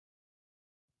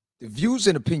The views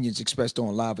and opinions expressed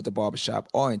on Live at the Barbershop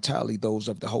are entirely those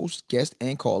of the host, guest,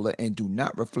 and caller and do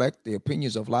not reflect the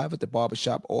opinions of Live at the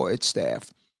Barbershop or its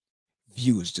staff.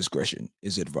 Viewers' discretion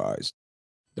is advised.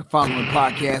 The following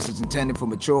podcast is intended for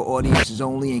mature audiences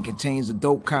only and contains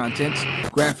adult content,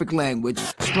 graphic language,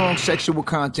 strong sexual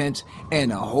content,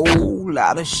 and a whole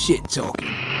lot of shit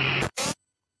talking.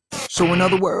 So, in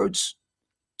other words,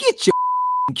 get your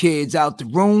kids out the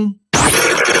room.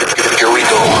 Here we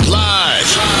go. Live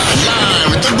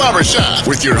at the barbershop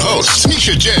with your hosts,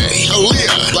 Nisha J,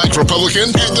 Aaliyah, Black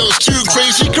Republican, and those two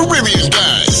crazy Caribbean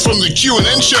guys from the Q&N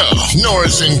show,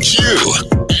 Norris and Q.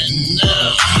 And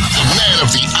now, the man of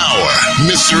the hour,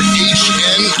 Mr.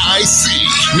 HNIC,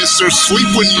 Mr. Sleep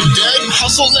When You're Dead,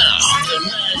 Hustle Now, the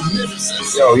magnificent.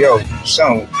 Yo,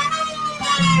 son.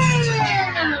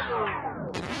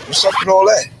 What's up with all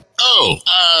that? Oh,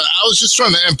 I was just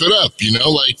trying to amp it up, you know,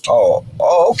 like... Oh,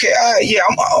 okay, yeah,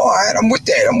 I'm all right, I'm with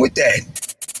that.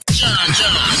 John,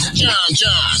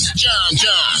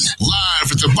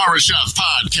 live at the Barbershop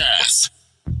Podcast.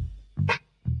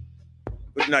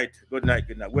 Good night.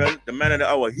 Well, the man of the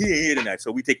hour, he ain't here tonight,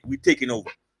 so we taking over.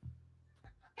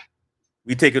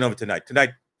 We taking over tonight.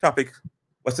 Tonight topic,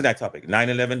 what's tonight's topic?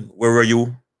 9/11, where were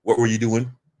you? What were you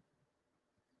doing?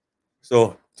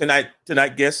 So, tonight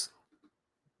guest,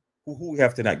 who we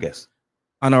have tonight, guest?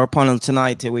 On our panel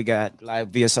tonight, we got live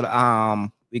via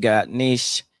we got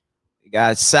Nish, we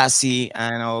got Sassy,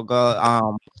 and our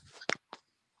girl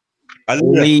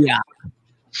Aaliyah.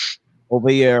 Over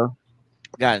here,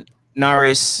 we got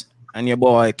Norris and your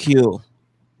boy Q.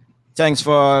 Thanks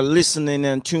for listening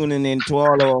and tuning in to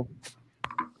all our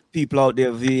people out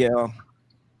there via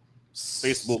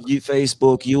Facebook,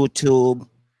 YouTube,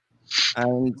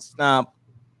 and Snap.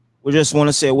 We just want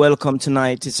to say welcome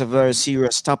tonight. It's a very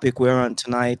serious topic we're on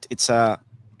tonight. It's a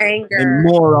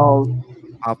memorial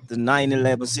of the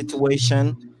 9/11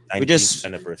 situation. 19th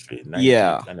anniversary.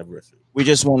 We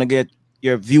just want to get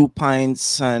your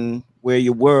viewpoints and where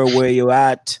you were, where you're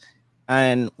at,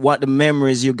 and what the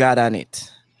memories you got on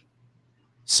it.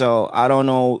 So I don't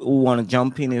know who want to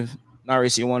jump in. If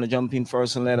Norris, you want to jump in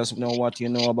first and let us know what you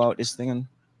know about this thing.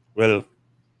 Well,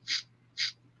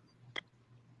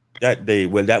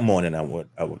 that morning, I would.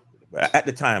 At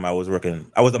the time, I was working.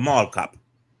 I was a mall cop,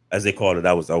 as they call it.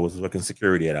 I was working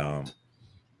security at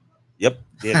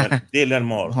Dayland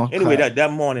Mall. Okay. Anyway,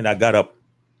 that morning, I got up.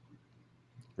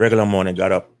 Regular morning,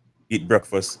 got up, eat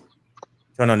breakfast,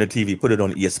 turn on the TV, put it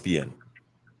on ESPN.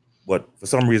 But for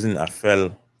some reason, I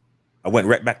went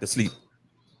right back to sleep.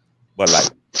 But like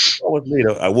hours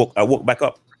later, I woke back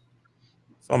up.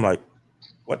 So I'm like,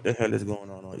 what the hell is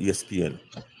going on ESPN?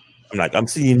 I'm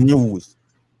seeing news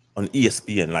on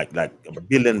ESPN, like a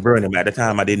building burning. At the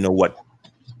time, I didn't know what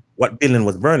building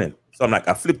was burning. So I'm like,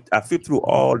 I flipped through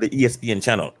all the ESPN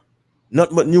channel,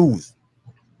 nothing but news.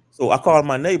 So I called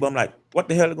my neighbor. I'm like, what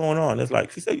the hell is going on? It's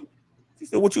like she said,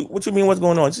 what you mean? What's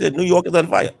going on? She said, New York is on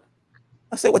fire.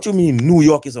 I said, what you mean New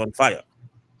York is on fire?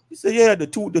 She said, yeah, the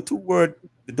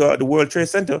World Trade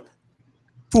Center,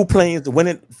 2 planes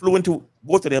flew into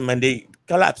both of them and they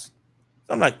collapsed.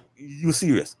 So I'm like, you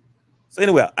serious? So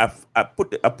anyway, I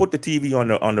put the TV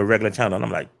on the regular channel and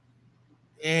I'm like,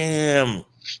 damn.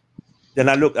 Then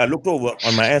I looked over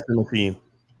on my answering machine.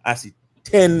 I see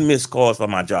 10 missed calls for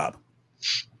my job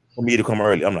for me to come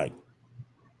early. I'm like,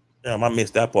 damn, I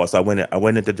missed that part. So I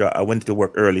went into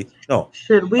work early. No.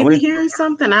 Should we be hearing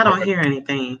something? I don't hear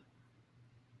anything.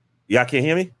 Y'all can't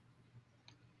hear me?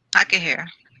 I can hear.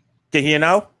 Can you hear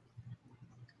now?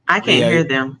 I can't hear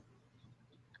them.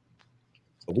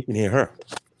 But we can hear her.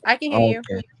 I can hear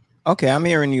you. Okay, I'm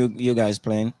hearing you guys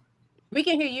playing. We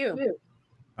can hear you.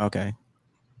 Okay.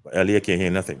 But Aaliyah can't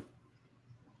hear nothing.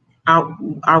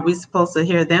 Are we supposed to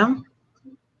hear them?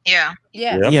 Yeah.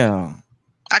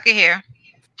 I can hear.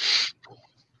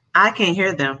 I can't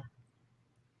hear them.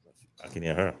 I can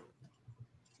hear her.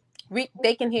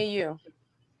 They can hear you.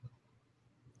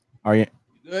 Are you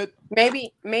good?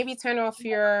 Maybe turn off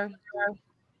your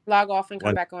log off and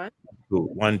come back on.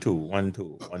 1 2 1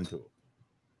 2 1 2.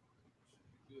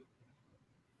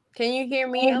 Can you hear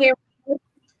me?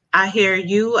 I hear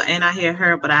you and I hear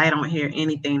her, but I don't hear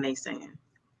anything they saying.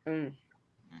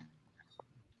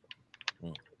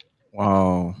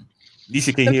 Wow.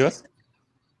 Nisha can hear us?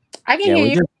 I can hear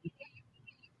you.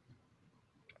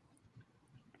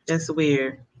 That's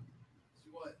weird.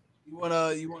 You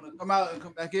wanna come out and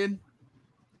come back in?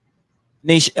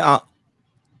 Nish,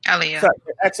 Aaliyah.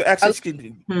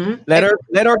 Let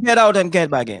her get out and get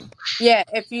back in. Yeah,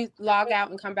 if you log out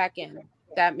and come back in,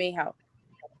 that may help.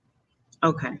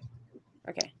 Okay.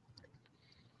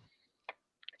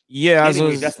 Yeah,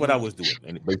 anyway, that's what I was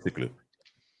doing, basically.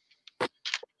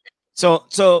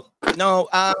 So no,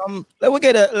 let we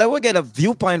get a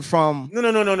viewpoint from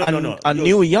No. a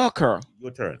New Yorker.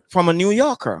 Your turn. From a New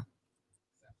Yorker.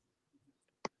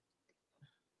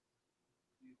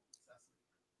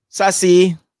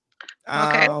 Sassy.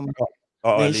 Okay.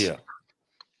 Leah.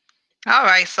 All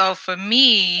right. So for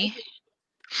me,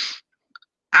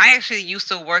 I actually used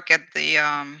to work at the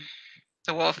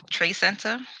World Trade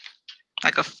Center,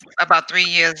 like about 3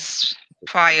 years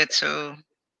prior to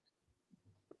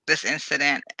this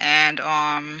incident, and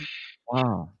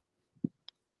Wow.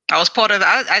 I was part of.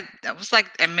 I was like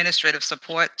administrative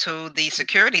support to the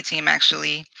security team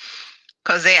actually,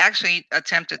 because they actually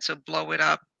attempted to blow it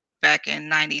up back in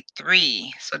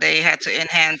 '93. So they had to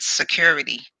enhance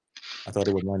security. I thought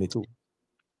it was 92.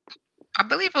 I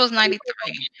believe it was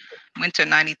 '93, winter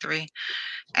 '93,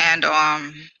 and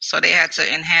so they had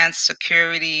to enhance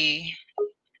security.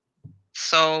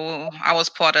 So I was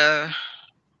part of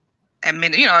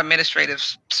administrative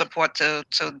support to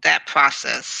that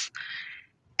process.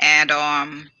 And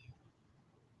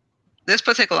this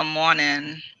particular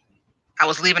morning, I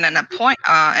was leaving an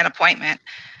appointment,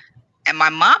 and my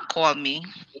mom called me,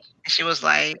 and she was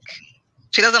like,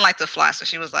 she doesn't like to fly, so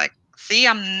she was like, "See,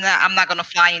 I'm not gonna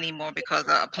fly anymore because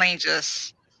a plane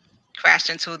just crashed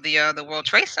into the World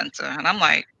Trade Center." And I'm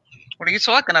like, "What are you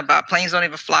talking about? Planes don't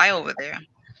even fly over there."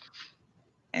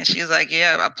 And she's like,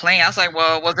 "Yeah, a plane." I was like,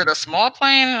 "Well, was it a small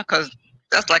plane? Because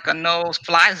that's like a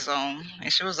no-fly zone."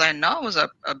 And she was like, "No, it was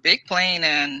a big plane,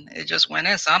 and it just went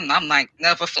in." So I'm like,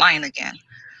 never flying again.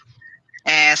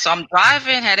 And so I'm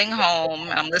driving, heading home,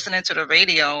 and I'm listening to the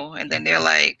radio, and then they're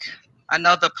like,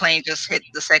 another plane just hit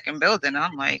the second building.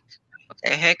 I'm like, what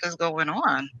the heck is going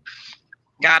on?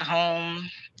 Got home,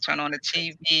 turned on the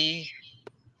TV.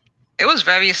 It was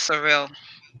very surreal.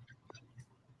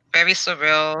 Very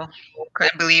surreal.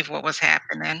 Couldn't believe what was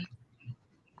happening.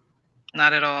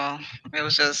 Not at all. It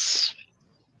was just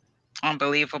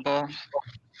unbelievable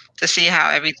to see how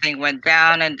everything went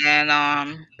down, and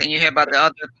then you hear about the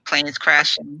other planes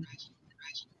crashing.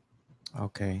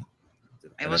 Okay.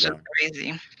 It was just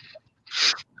crazy.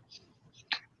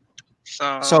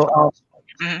 So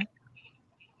mhm.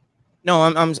 No,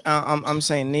 I'm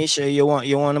saying, Nisha, you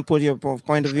want to put your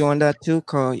point of view on that too,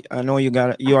 cause I know you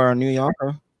are a New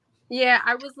Yorker. Yeah,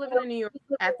 I was living in New York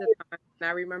at the time, and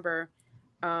I remember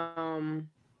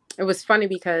it was funny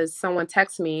because someone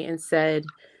texted me and said,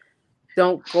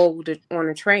 "Don't go on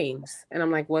the trains," and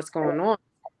I'm like, "What's going on?"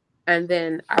 And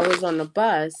then I was on the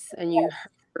bus, and you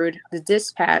heard the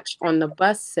dispatch on the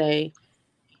bus say,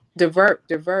 "Divert,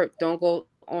 divert! Don't go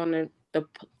on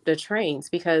the trains,"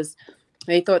 because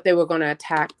they thought they were going to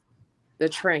attack the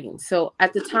train. So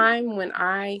at the time when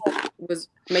I was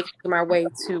making my way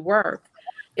to work,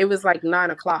 it was like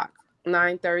 9:00,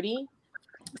 9:30.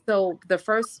 So the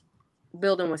first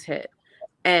building was hit,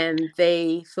 and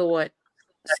they thought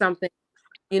something,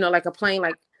 like a plane,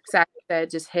 like Sack said,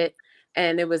 just hit,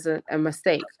 and it was a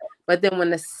mistake. But then when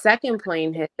the second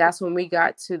plane hit, that's when we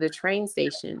got to the train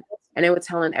station, and they were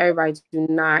telling everybody, do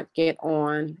not get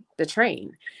on the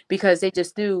train, because they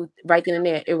just knew right then and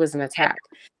there it was an attack.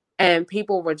 And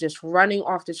people were just running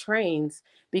off the trains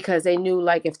because they knew,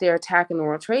 like, if they're attacking the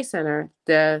World Trade Center,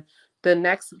 the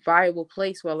next viable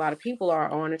place where a lot of people are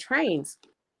on the trains.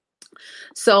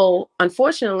 So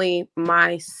unfortunately,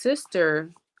 my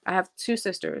sister, I have two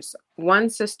sisters. One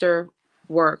sister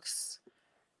works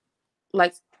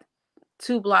like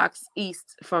 2 blocks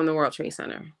east from the World Trade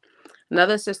Center.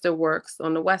 Another sister works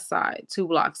on the west side, 2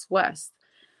 blocks west.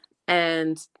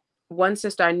 And one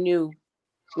sister I knew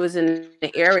was in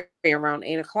the area around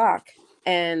 8:00,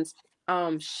 and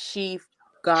she,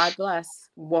 God bless,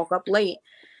 woke up late,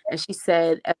 and she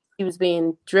said as she was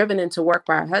being driven into work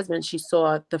by her husband, she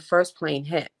saw the first plane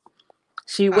hit.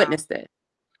 She witnessed it.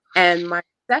 And my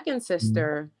second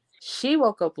sister, she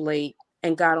woke up late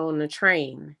and got on the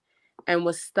train and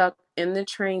was stuck in the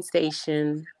train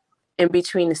station, in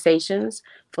between the stations,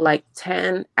 for like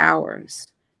 10 hours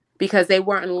because they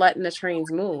weren't letting the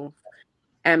trains move.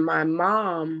 And my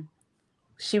mom,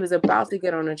 she was about to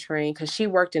get on a train because she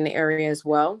worked in the area as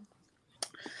well.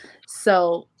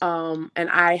 So, and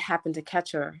I happened to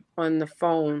catch her on the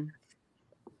phone,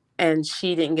 and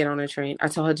she didn't get on a train. I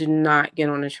told her, do not get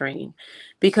on a train,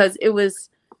 because it was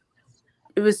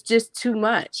just too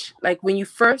much. Like, when you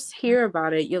first hear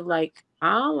about it, you're like,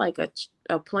 oh, like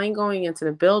a plane going into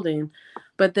the building.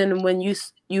 But then when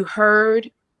you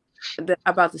heard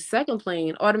about the second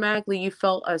plane, automatically you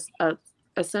felt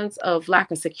a sense of lack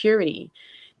of security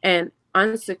and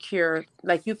unsecure.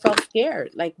 Like, you felt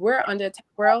scared. Like, we're under attack.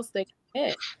 Where else they can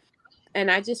hit?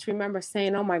 And I just remember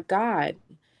saying, oh my God,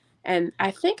 And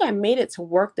I think I made it to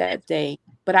work that day,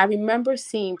 but I remember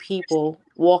seeing people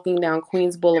walking down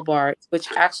Queens Boulevard,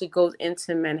 which actually goes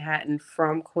into Manhattan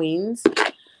from Queens.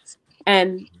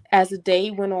 And as the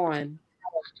day went on,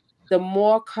 the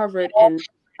more covered in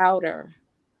powder,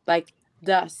 like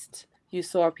dust, you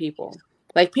saw people.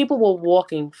 Like people were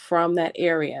walking from that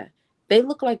area. They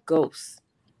look like ghosts.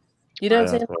 You know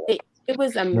what I'm saying? It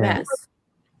was a mess.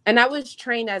 And I was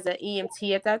trained as an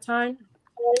EMT at that time.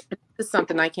 This is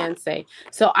something I can say.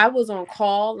 So I was on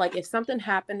call. Like if something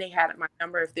happened, they had my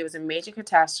number. If there was a major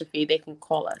catastrophe, they can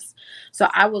call us. So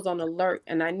I was on alert,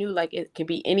 and I knew like it could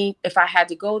be any. If I had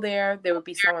to go there, there would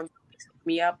be someone pick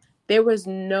me up. There was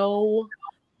no,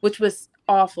 which was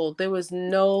awful. There was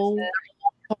no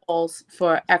calls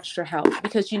for extra help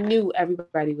because you knew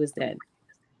everybody was dead.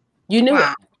 You knew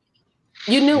it.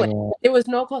 You knew it. There was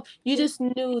no call. You just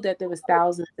knew that there was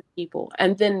thousands of people.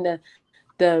 And then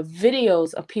the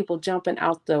videos of people jumping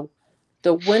out the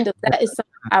window, that is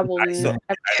something I will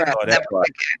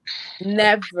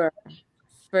never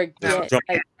forget.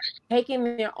 Like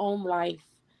taking their own life.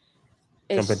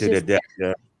 Jumping to their death,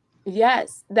 yeah.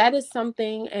 Yes, that is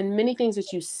something, and many things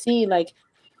that you see. Like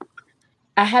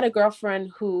I had a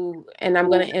girlfriend who, and I'm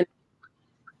going to end,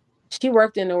 she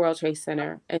worked in the World Trade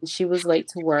Center, and she was late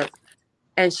to work.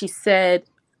 And she said,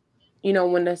 you know,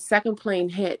 when the second plane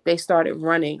hit, they started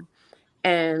running.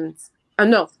 And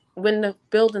no, when the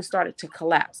building started to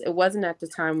collapse, it wasn't at the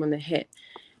time when it hit,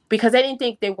 because they didn't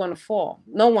think they were going to fall.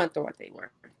 No one thought they were.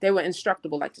 They were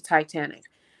indestructible like the Titanic.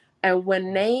 And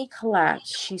when they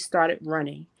collapsed, she started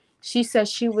running. She said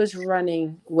she was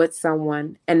running with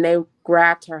someone, and they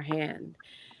grabbed her hand.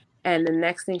 And the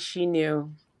next thing she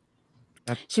knew,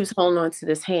 she was holding on to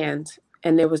this hand,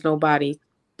 and there was no body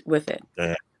with it.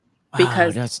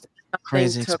 Because that's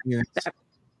crazy experience.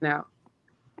 Now,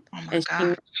 and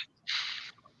she,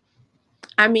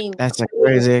 I mean, that's a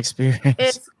crazy experience.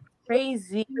 It's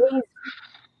crazy.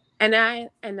 And I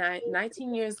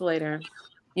 19 years later,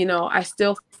 you know, I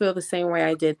still feel the same way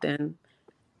I did then.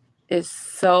 It's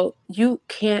so you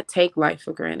can't take life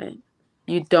for granted.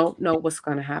 You don't know what's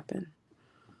going to happen.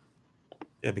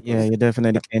 Yeah, you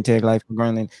definitely can't take life for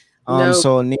granted. No.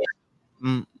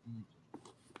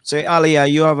 So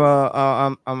Aliyah, you have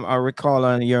a recall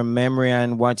on your memory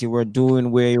and what you were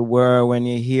doing, where you were when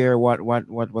you hear what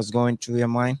was going through your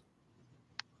mind?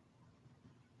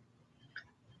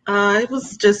 It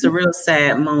was just a real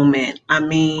sad moment. I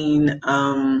mean,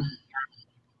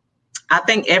 I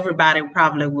think everybody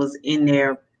probably was in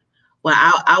there. Well,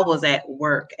 I was at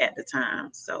work at the time,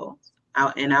 so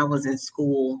I was in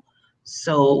school,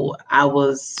 so I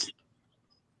was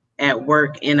at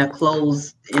work in a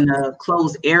closed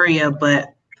area.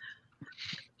 But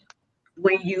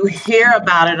when you hear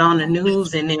about it on the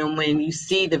news, and then when you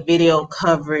see the video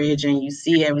coverage and you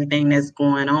see everything that's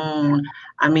going on,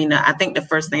 I mean, I think the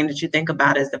first thing that you think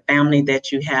about is the family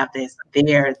that you have that's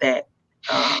there, that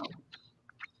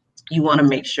you want to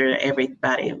make sure that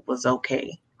everybody was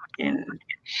okay, and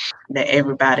that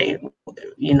everybody,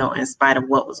 you know, in spite of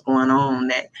what was going on,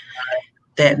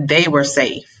 that they were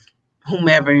safe,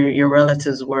 whomever your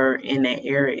relatives were in that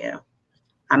area.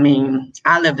 I mean,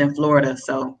 I lived in Florida,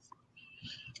 so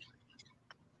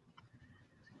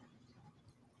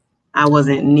I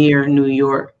wasn't near New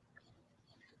York.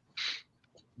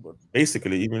 But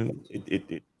basically, even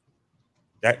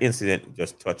that incident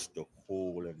just touched the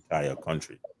whole entire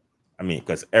country. I mean,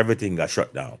 because everything got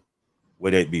shut down,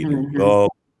 whether it be New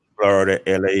York, Florida,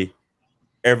 LA,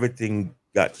 everything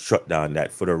got shut down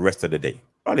that for the rest of the day.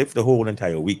 Probably for the whole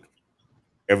entire week,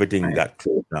 everything got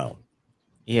closed down.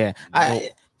 Yeah.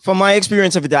 From my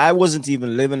experience of it, I wasn't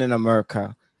even living in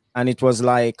America. And it was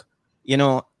like, you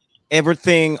know,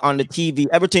 everything on the TV,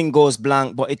 everything goes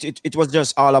blank, but it was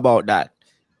just all about that.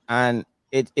 And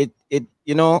it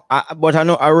you know, but I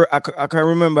know I can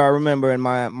remember. I remember in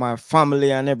my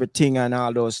family and everything and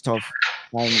all those stuff,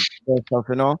 and those stuff,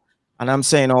 you know. And I'm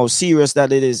saying how serious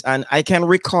that it is. And I can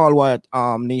recall what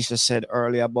Nisha said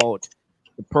earlier about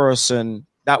the person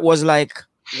that was like,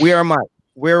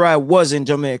 where I was in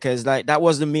Jamaica is like, that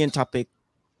was the main topic.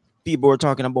 People were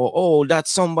talking about, oh,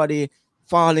 that's somebody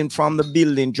falling from the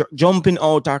building, jumping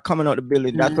out or coming out the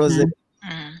building. That was it.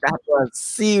 That was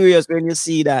serious when you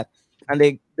see that, and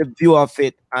the view of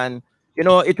it. And you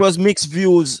know, it was mixed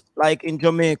views. Like in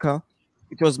Jamaica,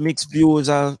 it was mixed views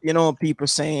of, you know, people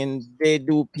saying they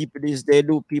do people this, they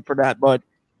do people that, but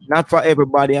not for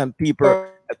everybody. And people,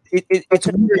 it's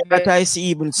weird that I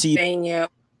even see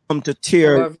come to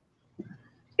tears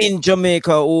in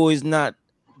Jamaica who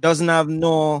doesn't have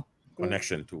no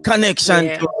connection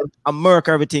to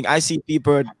America, everything. I see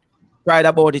people cried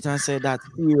about it and say that's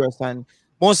serious, and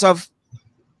most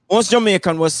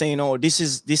Jamaican was saying, "Oh,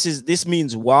 this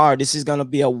means war. This is gonna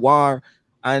be a war,"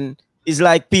 and it's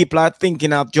like people are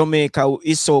thinking of Jamaica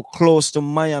is so close to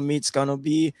Miami. It's gonna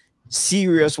be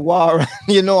serious war,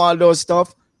 all those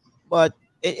stuff. But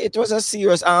it was a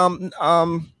serious.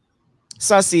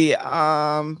 Sassy,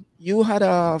 you had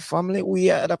a family. We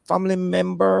had a family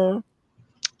member.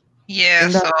 Yeah.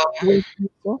 In that So situation?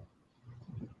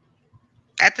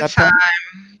 at the That time?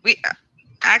 time, we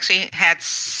actually had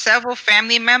several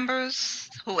family members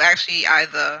who actually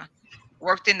either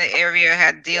worked in the area,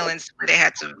 had dealings where they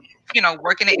had to,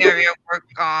 work in the area, work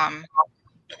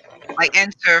like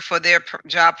enter for their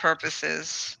job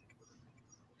purposes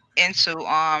into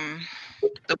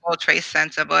the World Trade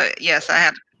Center. But yes, I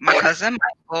had my cousin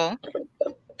Michael.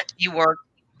 He worked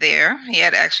there. He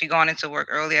had actually gone into work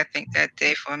early, I think, that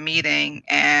day for a meeting.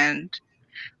 And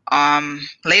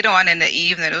later on in the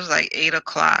evening, it was like 8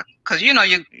 o'clock. Because you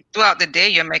throughout the day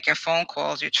you're making phone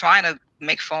calls. You're trying to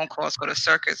make phone calls because the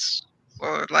circuits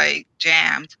were like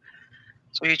jammed.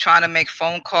 So you're trying to make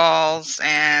phone calls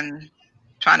and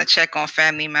trying to check on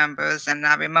family members. And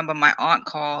I remember my aunt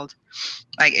called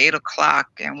like 8 o'clock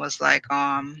and was like,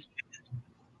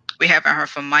 we haven't heard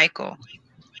from Michael.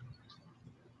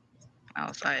 I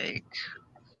was like,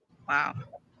 wow.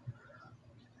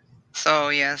 So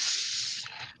yes,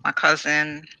 my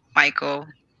cousin Michael.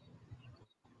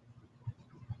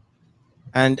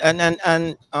 And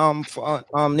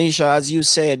Nisha, as you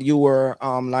said, you were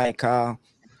like what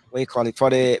do you call it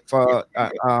for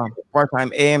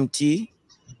part-time AMT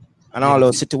and all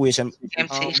those situations.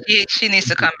 She needs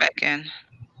to come back in.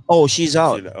 Oh, she's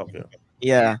out. Okay.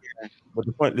 Yeah. But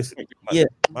the point, listen, Yeah.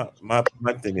 my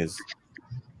thing is,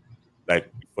 like,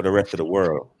 for the rest of the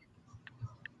world,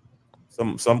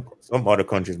 some other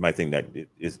countries might think that it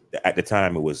is, at the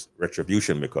time, it was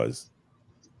retribution, because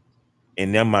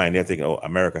in their mind they're thinking, oh,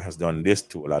 America has done this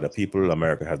to a lot of people,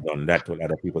 America has done that to a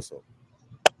lot of people. So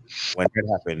when that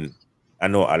happened, I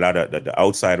know a lot of the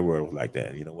outside world was like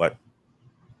that. You know what?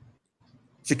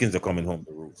 Chickens are coming home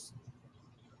to roost.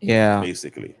 Yeah,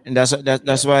 basically. and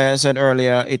that's why I said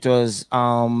earlier it was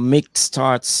mixed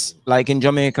thoughts. Like in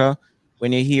Jamaica,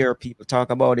 when you hear people talk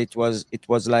about it, it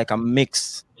was like a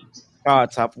mixed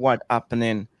thoughts of what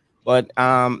happening. But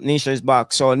Nisha is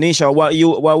back. So Nisha, what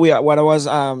I was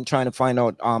trying to find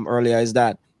out earlier is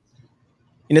that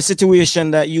in the situation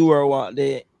that you were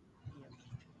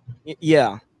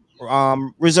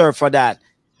reserved for that,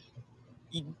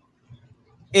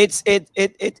 it's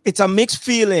a mixed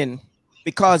feeling,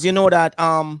 because you know that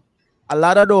a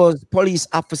lot of those police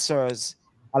officers,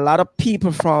 a lot of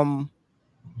people from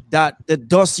that, the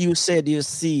dust you said you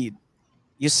saw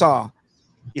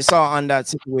on that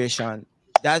situation,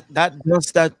 that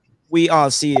dust that we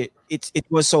all see, it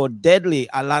was so deadly.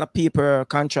 A lot of people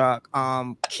contract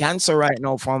cancer right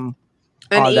now from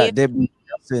all that debris.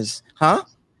 Huh?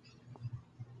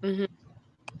 Mm-hmm.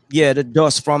 Yeah, the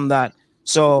dust from that.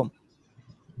 So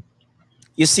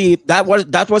you see, that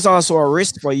was also a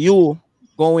risk for you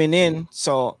going in.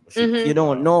 So you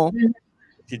don't know.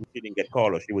 She didn't get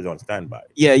called, or she was on standby.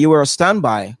 Yeah, you were on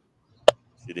standby.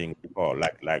 She didn't get called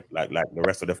like the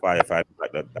rest of the firefighters,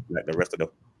 like the rest of the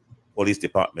police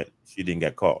department. She didn't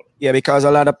get called. Yeah, because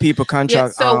a lot of people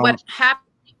contract. Yeah, so what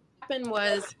happened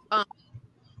was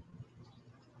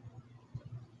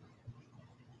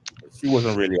she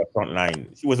wasn't really a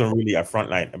frontline. She wasn't really a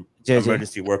frontline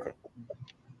emergency worker.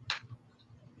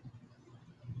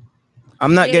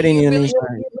 I'm not getting you. Really,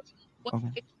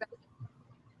 okay.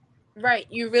 Right,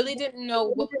 you really didn't know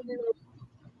what.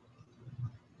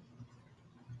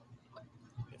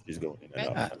 She's going in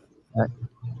and out.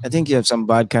 I think you have some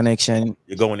bad connection.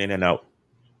 You're going in and out.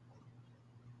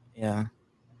 Yeah.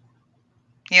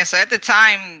 Yeah, so at the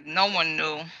time, no one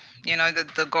knew. You know,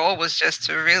 the goal was just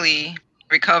to really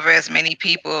recover as many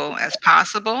people as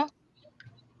possible.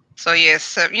 So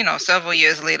yes, you know, several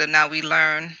years later, now we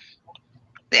learn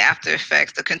the after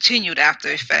effects, the continued after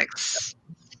effects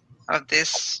of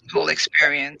this whole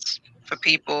experience for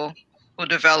people who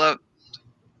develop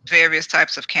various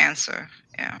types of cancer.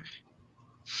 Yeah.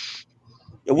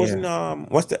 It wasn't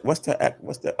was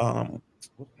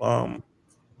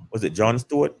it John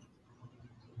Stewart?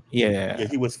 Yeah,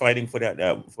 he was fighting for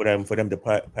that for them to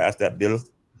pass that bill.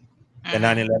 The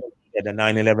 9/11. Yeah, the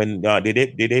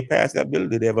 9/11. Did they pass that bill?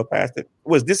 Did they ever pass it?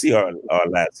 Was this year or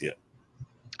last year?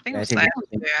 I think it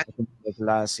was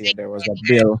last year. There was a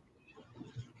bill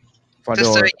for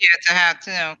just a year to have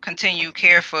to continue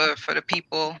care for the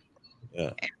people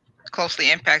closely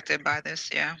impacted by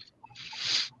this. Yeah.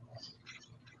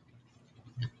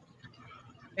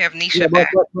 We have Nisha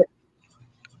back.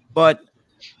 But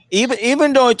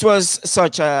even though it was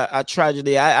such a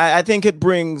tragedy, I think it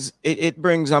brings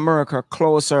America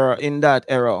closer in that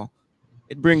era.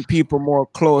 It brings people more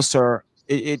closer.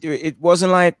 It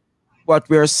wasn't like what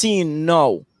we're seeing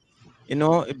now. You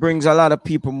know, it brings a lot of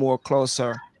people more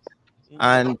closer.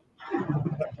 And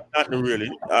Not really.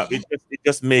 It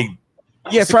just made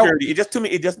yeah, security. It just to me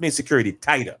it just made security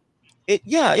tighter. I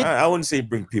I wouldn't say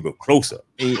bring people closer.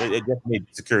 It just made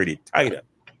security tighter.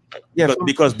 Yeah,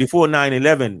 because before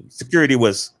 9/11, security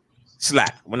was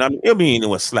slack. When I mean it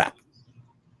was slack.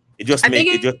 It just made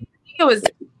it just. It was.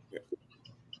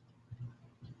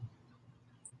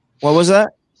 What was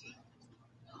that?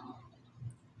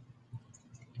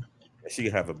 She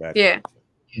could have a bad. Yeah.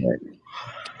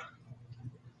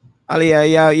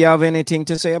 Aliyah, you have anything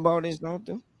to say about this now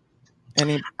too? I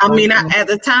mean, at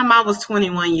the time I was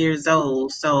 21 years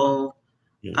old, so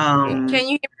can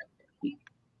you?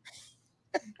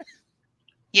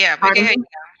 Yeah, we can hear you.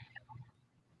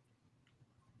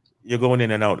 You're going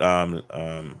in and out,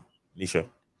 Nisha.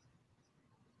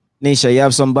 Nisha, you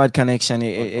have some bad connection.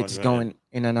 It's going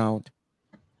in and out.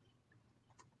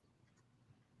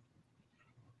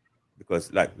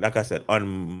 Because like I said, on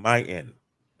my end,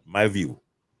 my view,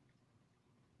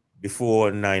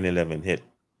 before 9/11 hit,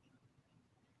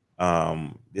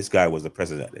 this guy was the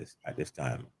president at this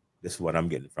time. This is what I'm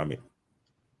getting from it.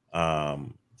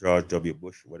 George W.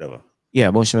 Bush, whatever. Yeah,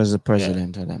 Bush was the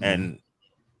president of that. And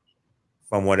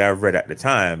from what I've read at the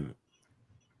time,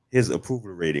 his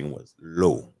approval rating was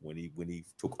low when he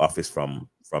took office from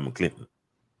Clinton.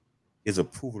 His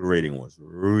approval rating was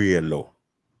real low.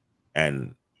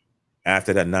 And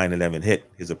after that 9/11 hit,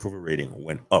 his approval rating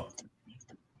went up.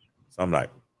 So I'm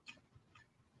like,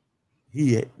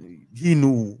 he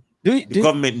knew, the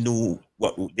government knew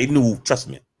what they knew. Trust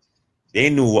me, they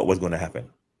knew what was going to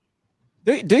happen.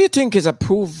 Do you think his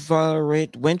approval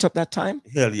rate went up that time?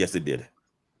 Hell yes, it did.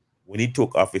 When he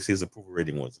took office, his approval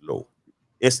rating was low.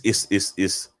 It's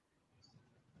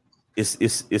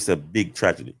a big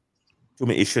tragedy. To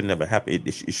me, it should never happen.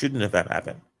 It shouldn't have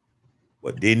happened.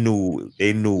 But they knew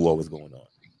what was going on.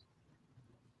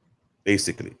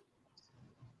 Basically.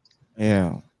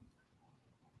 Yeah.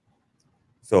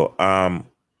 So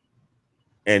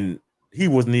and he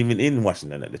wasn't even in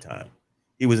Washington at the time.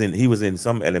 He was in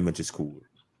some elementary school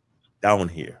down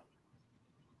here.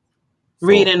 So,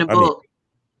 reading a book.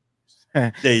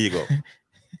 There you go.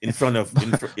 In front of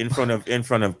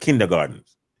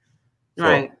kindergartens. So,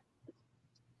 right.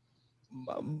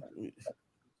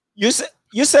 You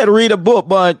said read a book,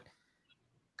 but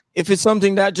if it's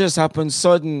something that just happens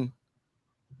sudden,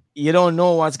 you don't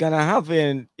know what's gonna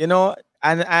happen, you know.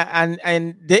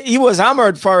 And he was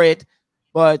hammered for it,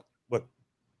 but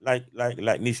like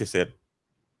Nisha said,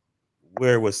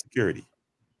 where was security?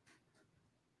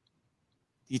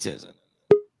 Details.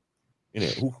 You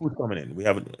know, who's coming in? We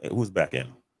haven't. Who's back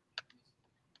in?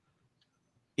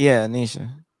 Yeah, Nisha.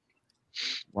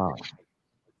 Wow.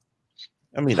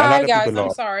 I mean, hi guys.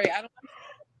 I'm sorry.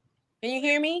 Can you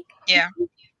hear me? Yeah.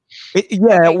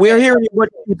 Yeah, we're hearing what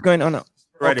is going on.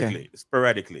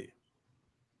 Sporadically.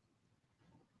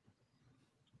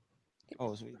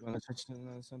 Oh, so you want to touch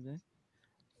on something?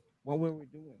 What were we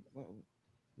doing?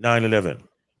 9/11.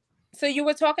 So you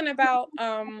were talking about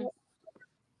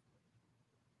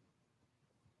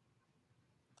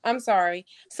I'm sorry.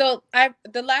 So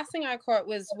the last thing I caught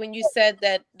was when you said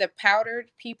that the powdered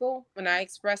people, when I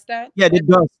expressed that. Yeah,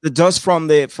 the dust from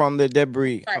the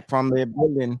debris from the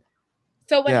building.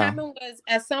 So what happened was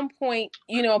at some point,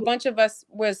 you know, a bunch of us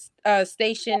was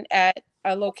stationed at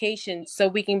a location so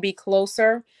we can be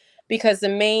closer because the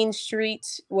main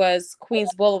street was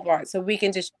Queens Boulevard. So we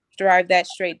can just drive that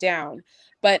straight down.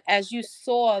 But as you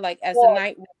saw, like as the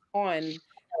night went on,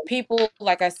 people,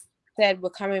 like I said, were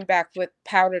coming back with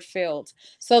powdered fields.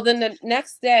 So then the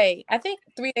next day, I think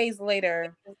 3 days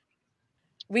later,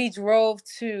 we drove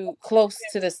to close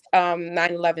to this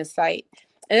 9/11 site.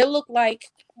 And it looked like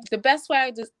the best way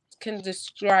I just can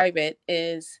describe it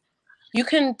is you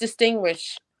can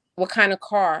distinguish what kind of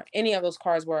car any of those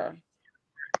cars were.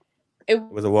 It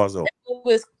was a war zone. It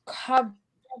was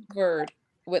covered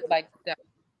with like that.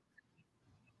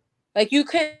 Like you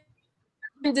can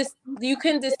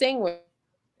distinguish.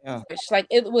 Yeah. Like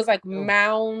it was like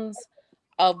mounds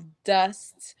of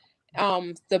dust.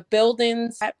 The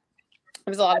buildings. There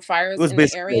was a lot of fires in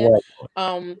the area.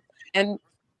 And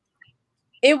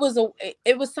it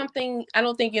was something I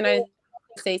don't think United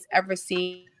States ever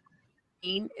seen.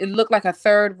 It looked like a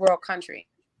third world country.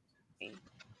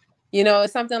 You know,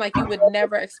 it's something like you would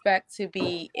never expect to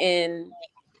be in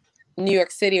New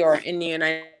York City or in the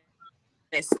United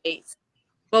States.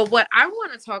 But what I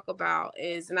want to talk about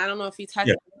is, and I don't know if you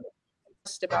touched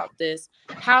about this,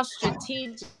 how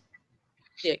strategic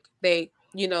they,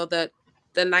 the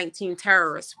 19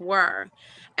 terrorists were,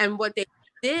 and what they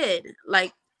did.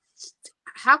 Like,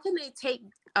 how can they take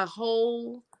a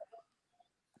whole?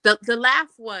 The laugh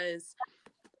was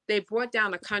they brought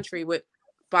down a country with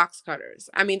box cutters.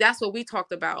 I mean, that's what we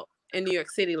talked about in New York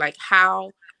City, like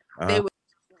how they were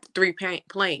 3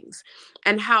 planes,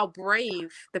 and how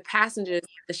brave the passengers,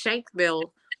 the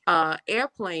Shanksville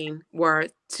airplane were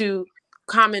to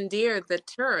commandeer the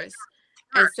tourists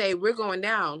and say, we're going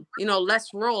down,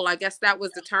 let's roll. I guess that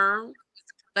was the term.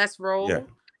 Let's roll. Yeah.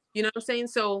 You know what I'm saying?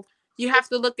 So you have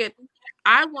to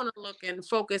I want to look and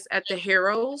focus at the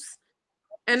heroes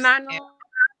and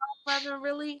 9/11,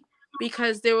 really,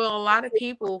 because there were a lot of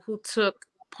people who took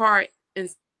part in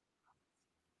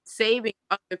saving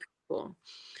other people.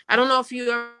 I don't know if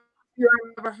you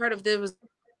ever heard of, there was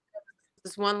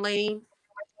this one lady.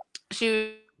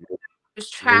 She was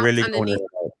trapped really underneath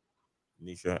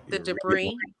Nisha, the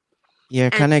debris. Yeah,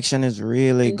 connection is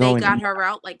really going. They got her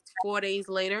out like 4 days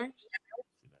later.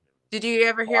 Did you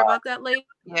ever hear about that lady?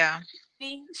 Yeah.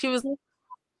 She was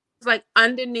like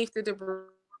underneath the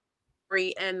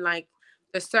debris, and like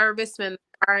the servicemen,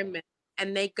 firemen,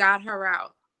 and they got her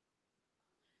out.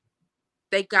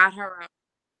 They got her out.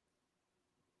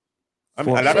 I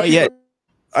mean,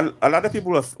 a lot of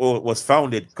people was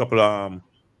founded a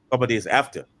couple days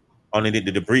after underneath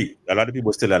the debris. A lot of people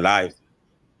were still alive.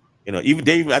 I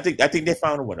think they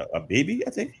found a baby. I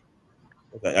think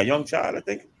a young child. I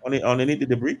think underneath the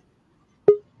debris.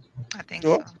 I think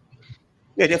so.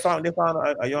 Yeah, they found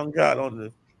a young child on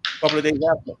a couple of days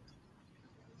after.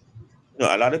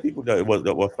 A lot of people that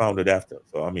were founded after.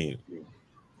 So I mean,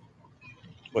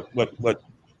 but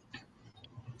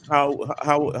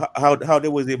how they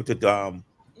was able to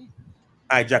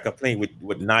hijack a plane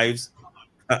with knives?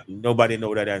 Nobody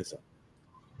know that answer.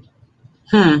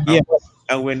 Yeah,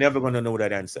 and we're never gonna know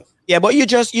that answer. Yeah, but you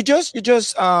just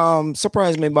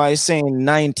surprised me by saying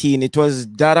 19. It was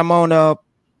that amount of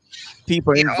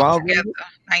people involved.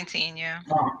 19, yeah.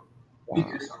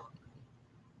 Wow.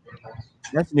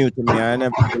 That's new to me. I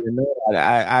never really know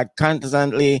that. I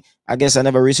constantly, I guess I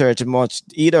never researched much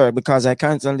either, because I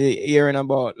constantly hearing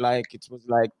about like it was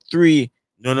like 3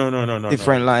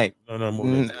 different like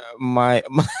my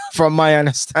from my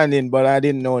understanding, but I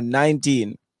didn't know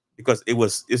 19 because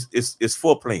it's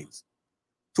 4 planes.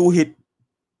 2 hit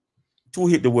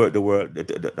the world.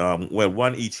 Well,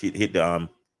 one each hit the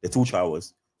 2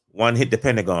 towers. One hit the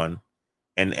Pentagon,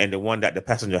 and the one that the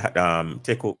passenger had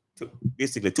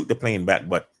basically took the plane back,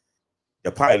 but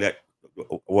the pilot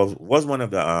was one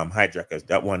of the hijackers.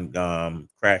 That one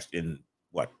crashed in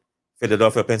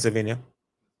Philadelphia, Pennsylvania,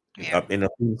 up in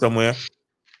somewhere.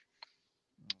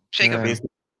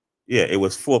 Yeah, it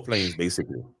was 4 planes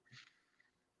basically.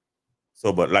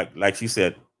 So, but like she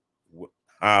said,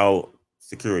 how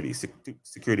security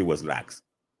was lax.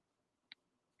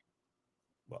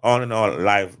 But all in all,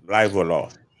 life were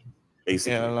lost.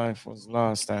 Basically, yeah, life was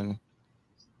lost, and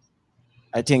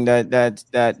I think that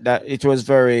it was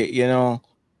very,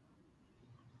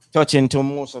 touching to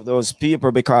most of those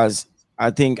people, because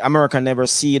I think America never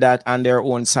see that on their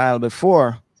own soil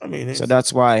before. I mean, so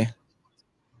that's why.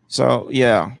 So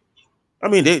yeah, I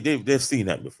mean they've seen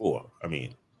that before. I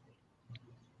mean,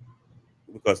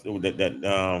 because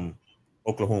that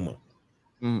Oklahoma,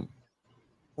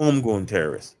 homegrown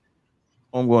terrorists.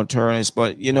 Homegrown terrorists,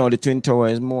 but the Twin Tower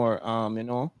is more,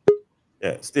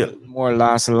 yeah, still more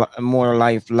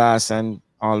life lasts and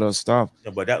all those stuff.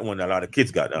 Yeah, but that one, a lot of kids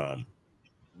got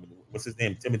what's his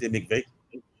name, Timothy McVeigh,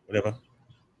 whatever.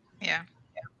 Yeah.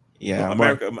 Yeah.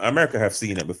 So America have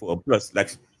seen it before. Plus,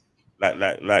 like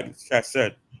Shaq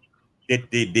said,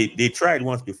 they tried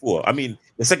once before. I mean,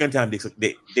 the second time they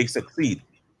succeed,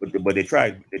 but they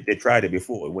tried it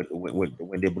before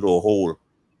when they blew a hole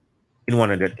in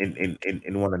one of the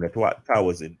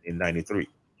towers in 93.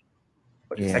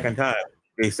 But the second time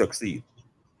they succeed.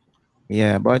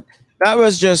 Yeah, but that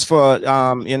was just for the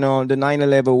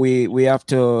 9/11. We have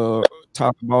to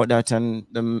talk about that and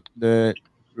the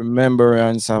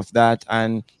remembrance of that,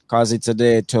 and cause it's a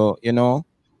day to to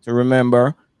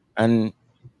remember, and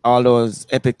all those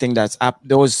epic things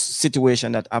those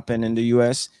situations that happen in the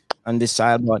US and this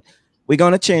side. But we're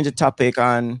gonna change the topic,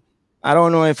 and I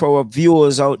don't know if our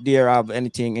viewers out there have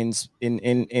anything in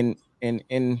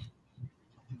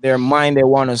their mind they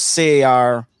want to say,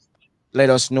 or let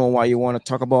us know what you want to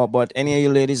talk about. But any of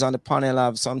you ladies on the panel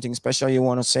have something special you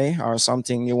want to say, or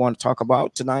something you want to talk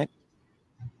about tonight?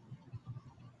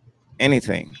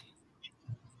 Anything?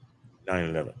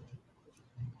 9/11.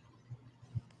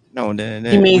 No,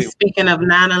 You mean speaking of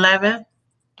 9/11?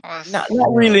 not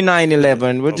really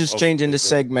 9/11. We're just changing the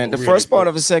segment. The first part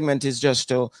of the segment is just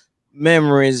to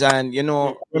memories and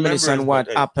reminisce on what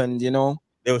happened.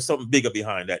 There was something bigger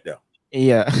behind that, though.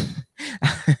 Yeah.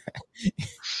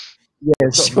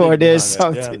 Yeah, sure. There's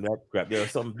something. There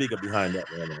was something bigger behind that.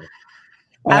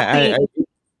 I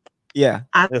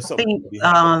think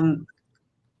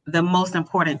the most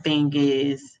important thing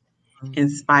is, in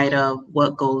spite of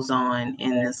what goes on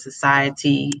in the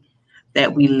society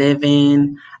that we live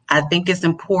in, I think it's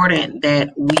important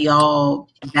that we all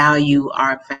value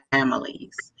our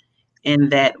families and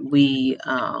that we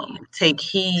take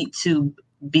heed to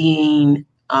being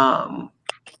a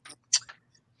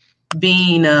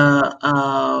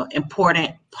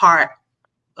important part,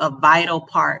 a vital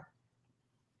part,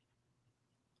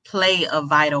 play a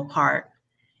vital part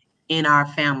in our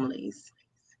families,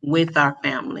 with our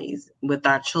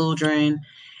children,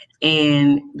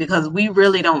 and because we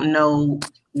really don't know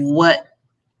what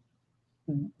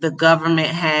the government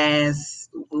has,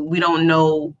 we don't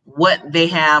know what they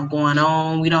have going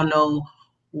on, we don't know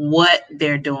what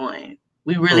they're doing.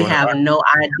 We really have no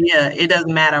idea. It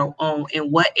doesn't matter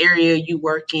in what area you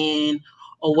work in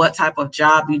or what type of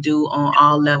job you do on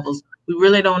all levels. We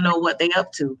really don't know what they're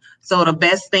up to. So the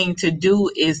best thing to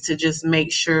do is to just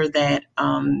make sure that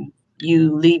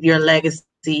you leave your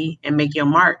legacy and make your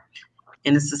mark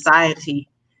in the society,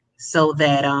 so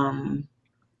that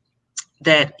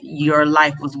that your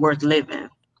life was worth living.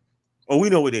 Well,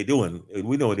 we know what they're doing.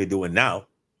 We know what they're doing now.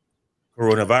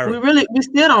 Coronavirus. We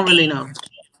still don't really know.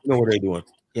 You know what they're doing.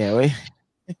 Yeah, we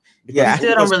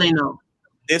still don't really know.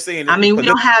 They're saying. I mean, we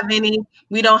don't have the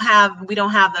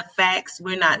facts.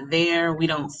 We're not there. We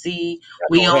don't see.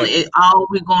 All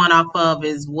we're going off of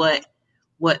is what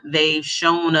they've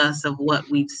shown us of what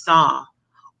we saw,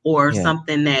 or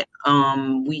something that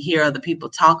we hear other people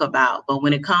talk about. But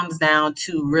when it comes down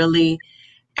to really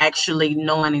actually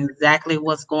knowing exactly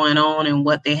what's going on and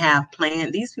what they have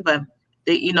planned, these people,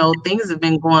 things have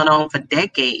been going on for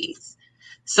decades.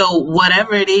 So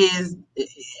whatever it is,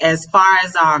 as far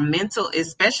as our mental,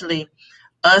 especially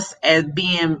us as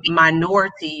being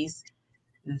minorities,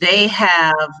 they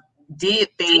have did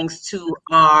things to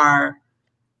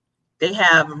they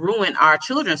have ruined our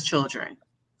children's children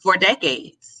for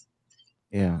decades.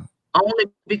 Yeah. Only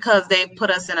because they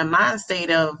put us in a mind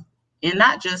state of, and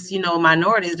not just,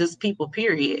 minorities, just people,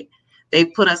 period. They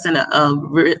put us in a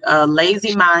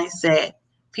lazy mindset.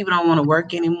 People don't want to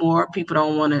work anymore. People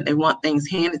don't want to, they want things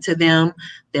handed to them.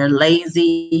 They're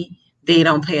lazy. They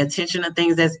don't pay attention to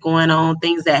things that's going on,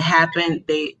 things that happen.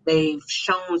 They've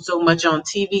shown so much on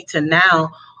TV to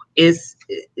now it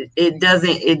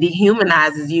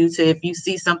dehumanizes you to, if you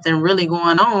see something really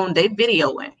going on, they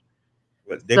video it.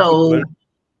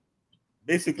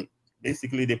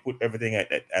 Basically they put everything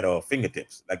at our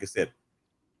fingertips. Like I said,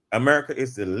 America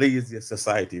is the laziest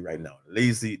society right now.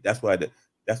 Lazy. That's why the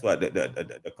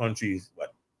country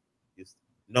is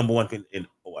number one in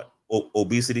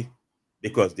obesity,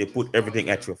 because they put everything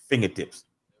at your fingertips.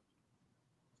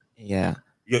 Yeah.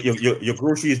 Your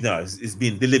groceries now is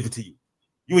being delivered to you.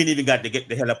 You ain't even got to get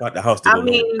the hell up out the house. Can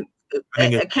we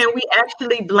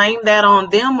actually blame that on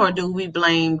them, or do we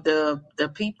blame the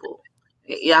people?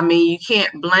 I mean, you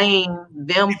can't blame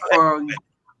them for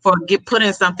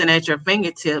putting something at your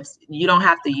fingertips. You don't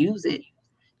have to use it.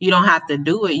 You don't have to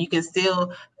do it. You can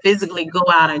still physically go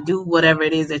out and do whatever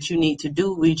it is that you need to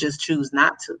do. We just choose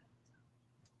not to.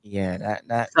 Yeah,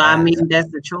 I mean,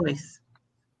 that's the choice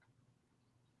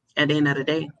at the end of the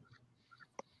day.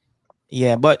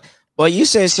 Yeah, but you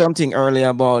said something earlier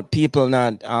about people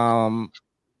not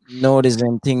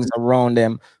noticing things around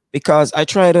them, because I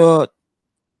try to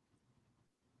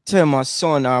tell my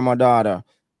son or my daughter,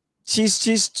 she's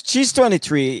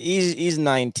 23, he's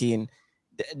 19.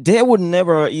 They would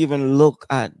never even look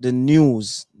at the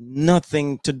news,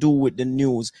 nothing to do with the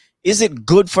news. Is it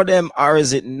good for them or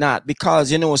is it not?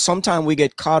 Because, sometimes we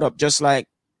get caught up, just like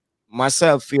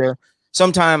myself here.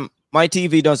 Sometimes my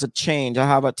TV doesn't change. I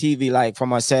have a TV like for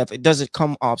myself. It doesn't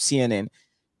come off CNN.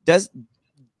 Does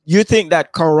you think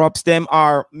that corrupts them,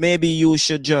 or maybe you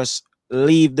should just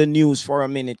leave the news for a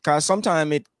minute? Because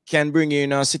sometimes it can bring you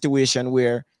in a situation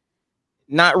where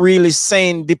not really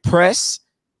saying depressed,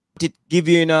 it give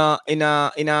you in a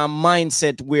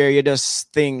mindset where you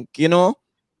just think, Wait a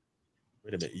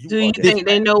minute. Do you think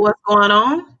they know what's going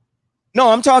on? No,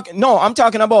 I'm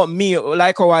talking about me,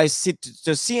 like how I sit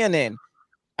to CNN,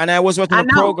 and I was watching a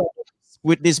program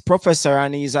with this professor,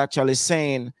 and he's actually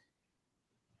saying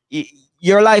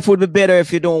your life would be better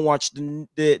if you don't watch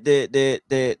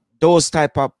the those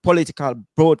type of political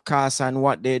broadcasts and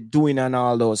what they're doing and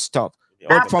all those stuff.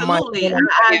 But from my Absolutely,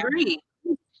 I agree.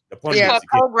 The point Yeah. It's is,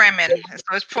 called programming. So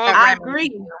it's I programming.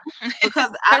 agree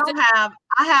because I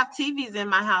have TVs in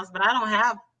my house, but I don't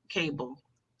have cable.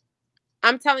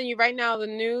 I'm telling you right now, the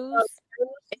news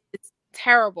is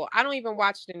terrible. I don't even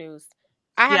watch the news.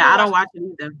 I haven't Yeah, I don't watched watch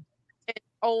it either. it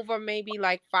over maybe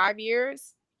like 5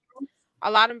 years. A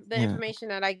lot of the Yeah. information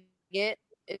that I get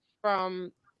is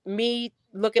from me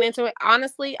looking into it.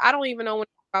 Honestly, I don't even know when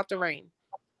it's about to rain.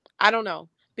 I don't know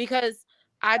because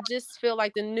I just feel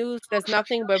like the news does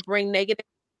nothing but bring negative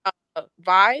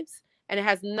vibes, and it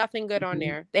has nothing good on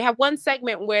there. They have one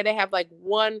segment where they have like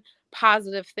one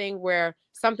positive thing where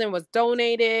something was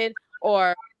donated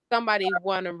or somebody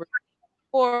won a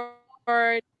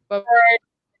reward, but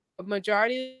the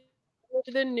majority of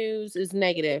the news is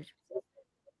negative.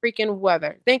 Freaking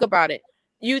weather. Think about it.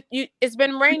 You it's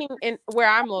been raining in where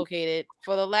I'm located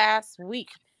for the last week.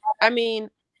 I mean,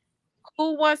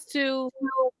 who wants to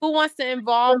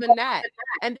involve in that?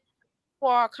 And people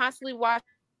are constantly watching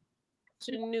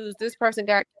news. This person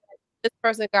got robbed, this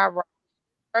person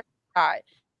died.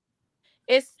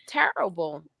 It's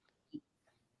terrible.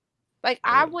 Like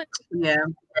I wouldn't Yeah,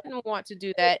 want to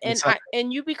do that. And It's like,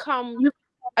 you become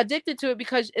addicted to it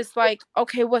because it's like,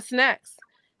 okay, what's next?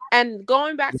 And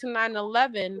going back to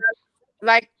 9/11,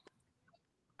 like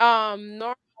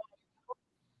the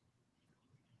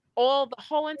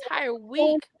whole entire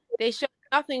week they showed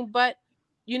nothing but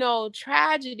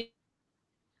tragedy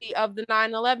of the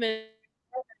 9/11,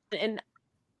 and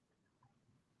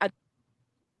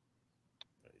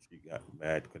she got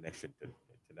bad connection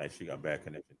tonight. She got bad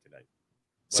connection tonight.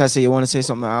 Sassy, you want to say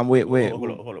something? I'm wait.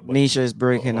 Hold on. Nisha is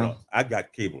breaking Hold up. on. I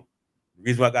got cable. The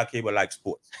reason why I got cable, I like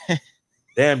sports.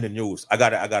 Damn the news. I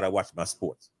gotta watch my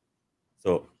sports.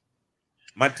 So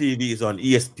my TV is on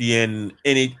ESPN.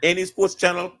 Any sports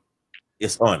channel,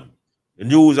 it's on. The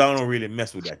news, I don't really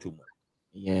mess with that too much.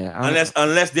 Yeah.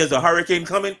 Unless there's a hurricane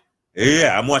coming,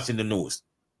 yeah, I'm watching the news.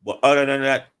 But other than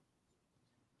that,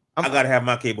 I gotta have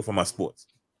my cable for my sports.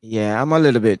 Yeah, I'm a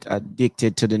little bit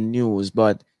addicted to the news,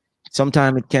 but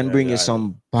sometimes it can bring you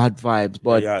some bad vibes.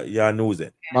 But yeah, knows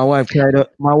it. My wife tried to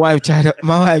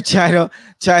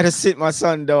sit my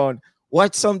son down.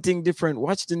 Watch something different.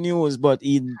 Watch the news, but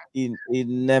he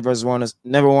never want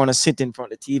to sit in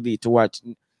front of the TV to watch.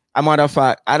 A matter of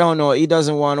fact, I don't know. He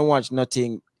doesn't want to watch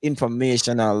nothing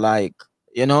informational, like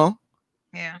Yeah.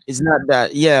 It's not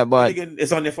that. Yeah, but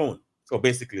it's on your phone. So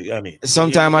basically, I mean,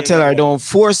 sometimes I tell her don't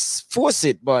force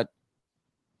it, but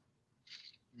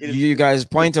you guys'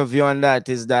 point of view on that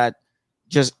is that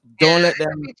just don't let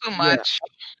them too much.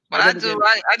 But I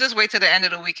just wait till the end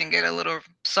of the week and get a little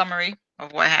summary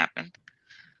of what happened.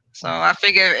 So I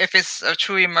figure if it's a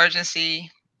true emergency,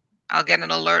 I'll get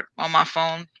an alert on my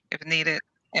phone if needed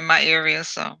in my area.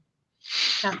 So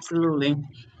absolutely.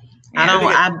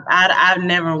 Yeah.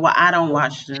 I don't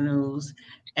watch the news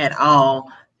at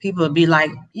all. People be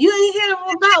like, "You ain't hear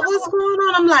about what's going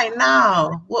on?" I'm like,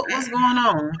 "No, what's going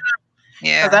on?"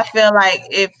 Yeah, because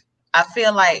I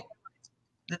feel like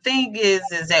the thing is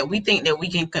that we think that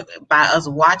we can, by us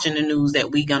watching the news,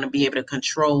 that we're gonna be able to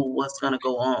control what's gonna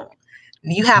go on.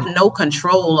 You have no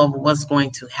control over what's going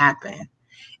to happen.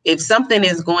 If something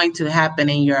is going to happen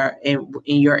in your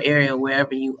area,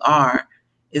 wherever you are,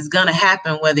 it's gonna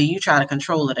happen whether you try to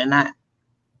control it or not.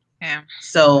 Yeah.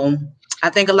 So I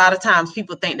think a lot of times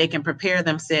people think they can prepare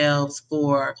themselves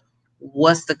for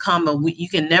what's to come, but you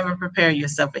can never prepare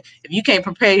yourself. If you can't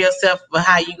prepare yourself for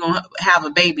how you're going to have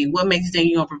a baby, what makes you think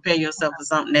you're going to prepare yourself for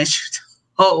something that you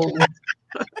told?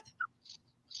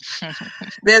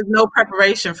 There's no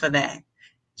preparation for that.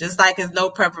 Just like there's no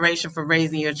preparation for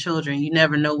raising your children. You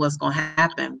never know what's going to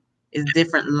happen. It's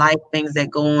different life things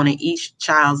that go on in each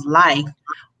child's life.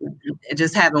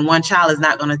 Just having one child is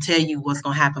not going to tell you what's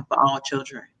going to happen for all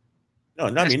children. No,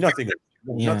 I mean nothing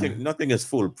is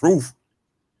foolproof.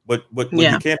 But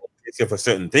you can't prepare for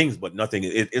certain things, but nothing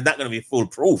it's not going to be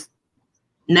foolproof.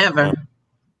 Never.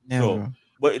 Never. So,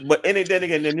 but then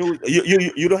again, the news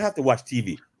you don't have to watch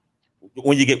TV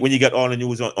when you get all the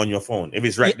news on your phone. If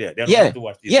it's right there, they don't have to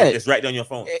watch TV. It's right on your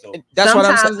phone. So that's what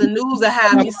I'm saying. Sometimes the news will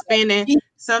have you spending.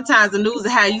 Sometimes the news will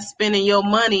have you spending your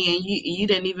money, and you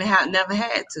didn't even never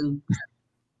had to.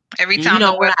 Every time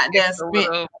went out there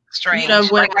spent. Strange.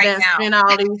 Went out there and spent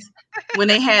all these. When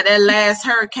they had that last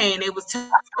hurricane, they was telling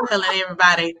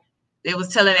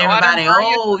everybody.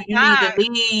 Oh, you need to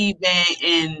leave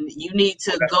and you need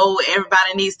to go.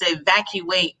 Everybody needs to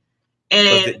evacuate.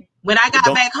 And when I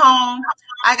got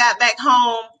back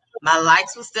home, my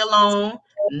lights were still on.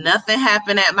 Nothing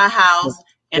happened at my house.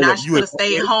 And I should have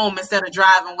stayed home instead of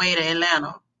driving way to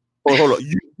Atlanta. Oh, hold on.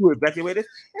 You evacuated?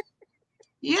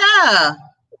 Yeah.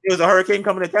 There was a hurricane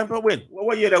coming to Tampa. When?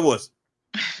 What year that was?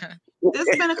 This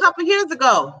has been a couple years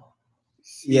ago.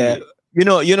 Yeah, you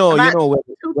know, About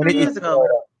when 2-3 it years ago.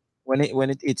 when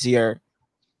it hits here,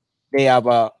 they have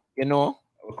a A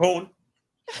cone.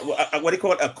 What do you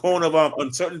call it? A cone of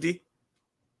uncertainty.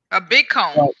 A big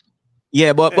cone.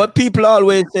 yeah, but people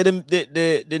always say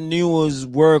the news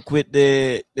work with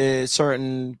the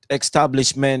certain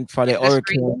establishment for the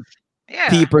Industry. hurricane. Yeah.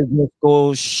 People just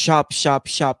go shop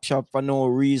for no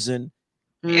reason.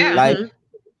 Yeah. Like,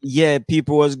 yeah,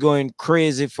 people was going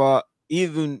crazy for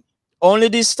even only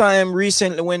this time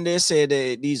recently when they say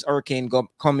these hurricanes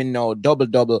coming now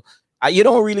double. You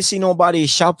don't really see nobody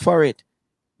shop for it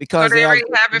So because they they already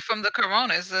have it from the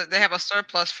corona. They have a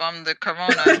surplus from the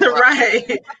corona.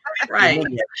 Right.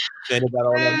 They got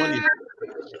all that money.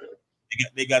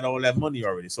 They got all that money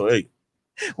already. So hey,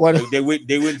 what they went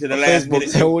to the last Facebook minute.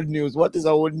 say old news. What is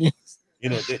old news? You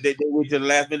know, they went to the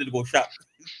last minute to go shop.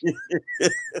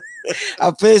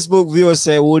 A Facebook viewer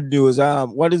say old news.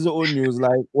 What is the old news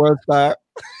like? World Star?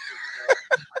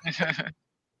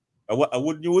 A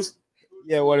wood news?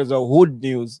 Yeah, what is a hood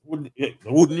news? Wood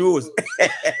news.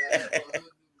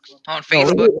 On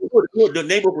Facebook. The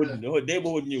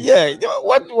neighborhood news. Yeah,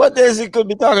 what else it could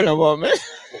be talking about, man?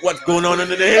 What's going on in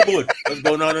the neighborhood? What's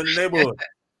going on in the neighborhood?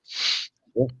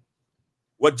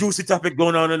 What juicy topic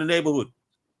going on in the neighborhood?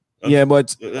 Yeah,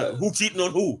 but who cheating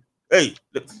on who? Hey,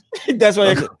 look, that's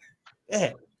why.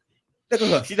 Yeah, look at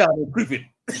her. She's out there creeping.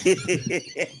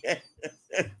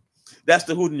 That's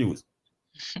the hood news.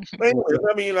 But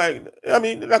anyway, I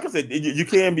mean, like I said, you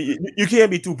can't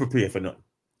be too prepared for nothing.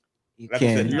 Like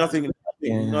I said,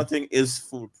 nothing is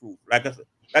foolproof. Like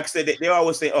I said, they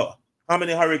always say, "Oh, how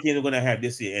many hurricanes are going to have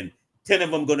this year?" And 10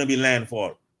 of them going to be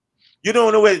landfall. You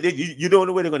don't know where you don't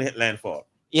know where they're going to hit landfall.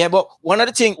 Yeah, but one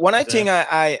thing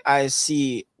I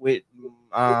see with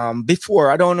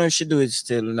before, I don't know if she do it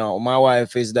still now. My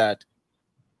wife is that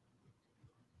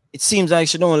it seems like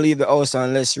she don't leave the house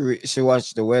unless she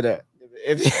watch the weather.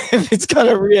 If it's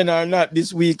gonna rain or not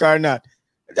this week or not.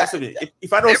 That's it.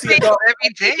 If I don't see a dog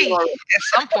every day at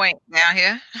some point down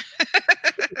here.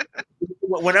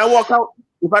 When I walk out,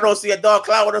 if I don't see a dark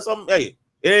cloud or something, hey,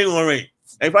 it ain't gonna rain.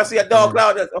 And if I see a dark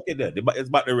cloud, that's okay. There, it's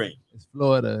about to rain. It's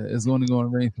Florida. It's only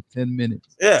going to rain for 10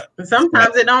 minutes. Yeah.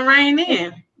 Sometimes it don't rain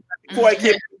in. Before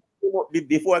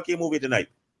I came over tonight,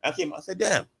 I said,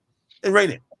 "Damn, it's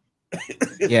raining."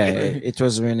 Yeah, it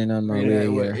was raining on my way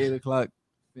here. 8 o'clock.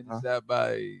 Finished that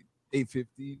by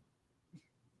 8:15.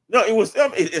 No, it was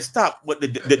it stopped, but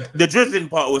the drizzling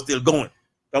part was still going.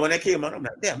 So when I came out, I'm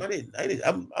like, "Damn,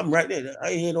 I'm right there. I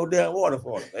ain't hear no damn water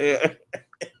falling." Yeah.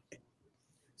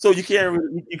 So you can't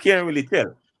really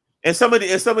tell. And some of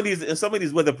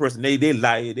these weather person, they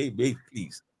lie, they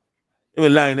please. They were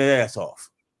lying their ass off.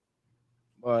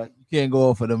 But you can't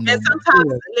go for them. And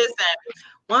sometimes,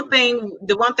 listen,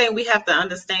 the one thing we have to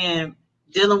understand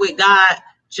dealing with God,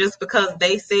 just because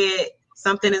they said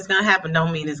something is gonna happen,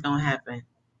 don't mean it's gonna happen.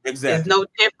 Exactly. It's no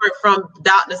different from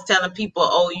doctors telling people,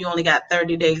 "Oh, you only got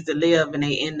 30 days to live," and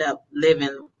they end up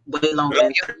living way longer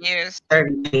than years.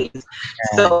 30 days.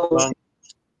 So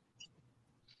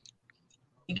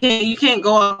you can't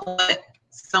go off what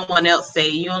someone else say.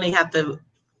 You only have to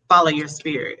follow your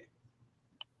spirit.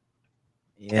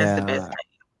 Yeah. That's the best thing.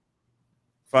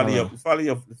 Follow your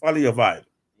vibe.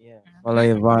 Yeah. Follow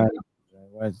your vibe.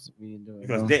 What's we doing?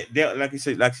 Because they like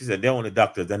she said, they're only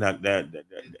doctors. They're not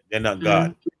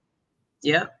God.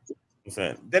 Yeah.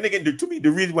 Then again, to me,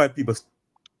 the reason why people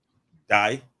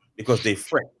die because they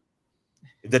fret.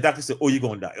 If the doctor said, "Oh, you're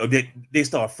gonna die," or they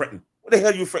start fretting. What the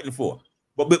hell are you fretting for?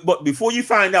 But before you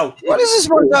find out, what is this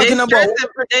one talking about?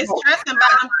 They stressing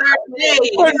about them 30 days.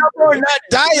 We're not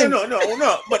dying.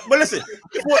 No. But listen,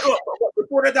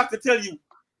 before the doctor tell you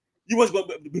was going,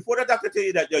 before the doctor tell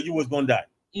you that you was gonna die,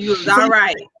 you was all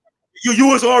right. You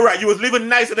was all right. You was living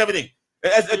nice and everything.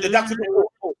 As the doctor, you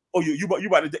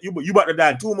about to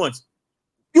die in 2 months.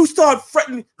 You start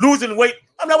fretting, losing weight.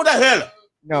 I'm like, what the hell?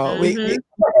 No,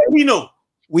 we know.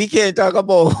 We can't talk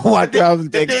about what you have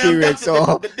experienced.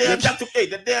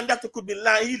 The damn doctor could be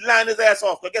lying. He's lying his ass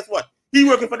off. But guess what? He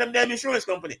working for them damn insurance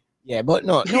company. Yeah, but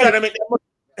no,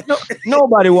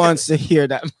 nobody wants to hear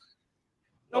that.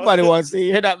 Nobody wants to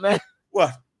hear that, man.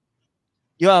 What?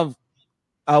 You have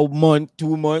a month,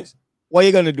 2 months. What are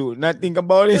you gonna do? Not think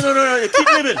about it? No.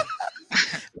 Keep living.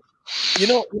 You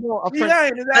know. But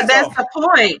that's the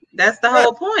point. That's the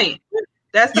whole point.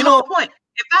 That's the whole point.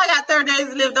 If I got 30 days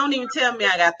to live, don't even tell me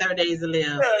I got 30 days to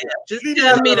live. Just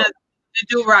tell me to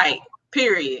do right.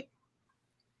 Period.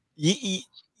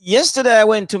 Yesterday I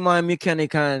went to my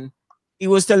mechanic and he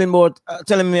was telling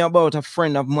me about a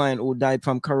friend of mine who died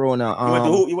from corona. You went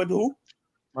to who? You went to who?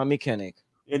 My mechanic.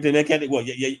 The mechanic. What?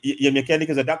 Your mechanic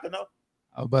is a doctor now?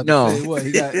 I'm about No. to say what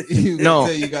he got. You No.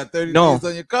 say you got 30 No. days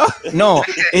on your car. No,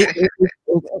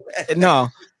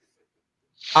 no.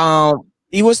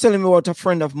 He was telling me about a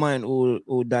friend of mine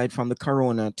who died from the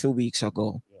corona 2 weeks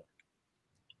ago.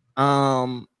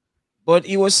 But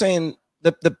he was saying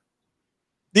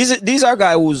these are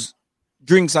guys who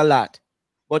drinks a lot.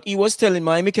 But he was telling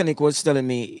my mechanic was telling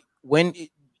me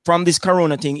from this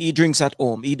corona thing, he drinks at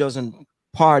home. He doesn't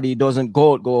party, doesn't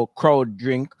go crowd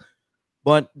drink.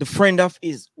 But the friend of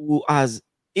his who has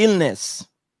illness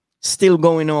still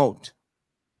going out,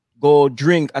 go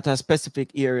drink at a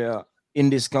specific area in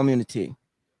this community.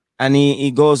 And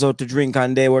he goes out to drink,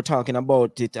 and they were talking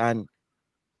about it. And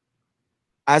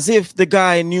as if the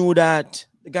guy knew that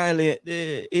the guy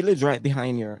he lives right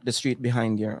behind the street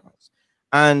behind your house.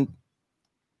 And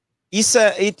he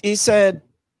said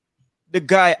the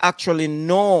guy actually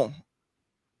know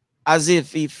as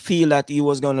if he feel that he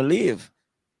was going to leave.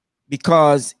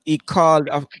 Because he called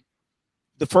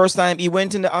the first time he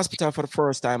went in the hospital for the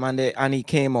first time and he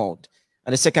came out.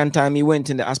 And the second time he went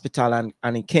in the hospital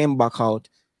and he came back out,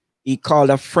 he called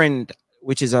a friend,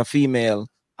 which is a female,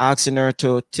 asking her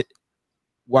to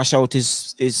wash out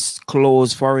his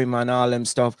clothes for him and all them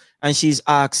stuff. And he's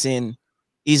asking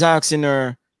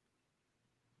her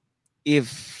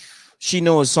if she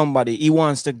knows somebody. He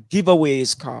wants to give away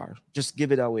his car, just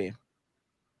give it away.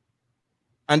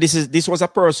 And this was a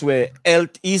person where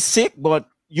health is sick, but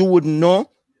you wouldn't know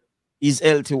he's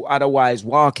healthy otherwise,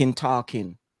 walking,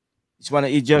 talking.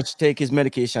 He just take his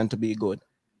medication to be good.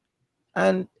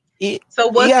 And he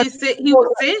sick? He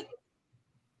was sick?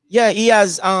 Yeah, he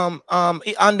has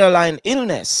underlying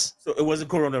illness. So it wasn't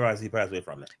coronavirus he passed away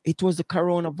from that. It was the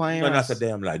coronavirus. No, that's a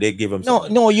damn lie. They give him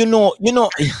no, you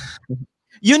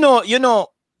know,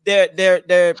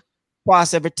 they're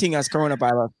pass everything as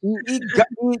coronavirus.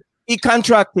 He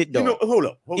contracted though. Hold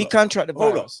up. He contracted the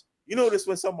virus. You know this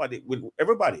with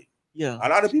everybody. Yeah. A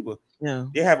lot of people. Yeah.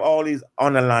 They have all these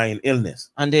underlying illness.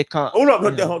 And they can't. Hold up.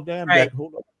 Yeah. Hold up. Right.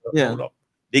 Hold up. Yeah. Hold up.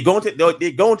 They go into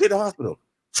the hospital.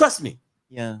 Trust me.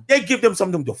 Yeah. They give them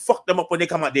something to fuck them up when they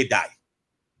come out, they die.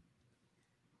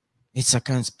 It's a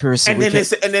conspiracy. And then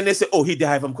they say, oh, he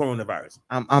died from coronavirus.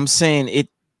 I'm saying it.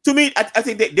 To me, I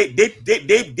think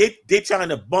they trying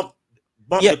to bump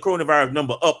the coronavirus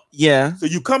number up. Yeah. So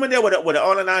you come in there with an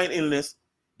underlying illness,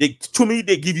 they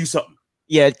give you something.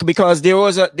 Yeah, because there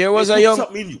was a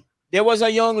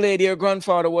young lady, her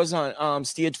grandfather was on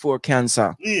stage 4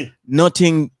 cancer. Yeah.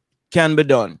 Nothing can be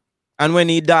done. And when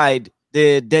he died,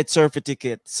 the death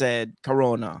certificate said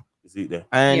corona.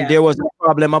 And there was a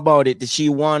problem about it. She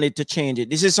wanted to change it.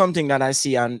 This is something that I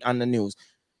see on the news.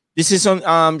 This is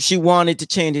she wanted to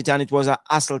change it, and it was a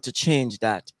hassle to change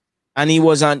that. And he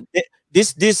was on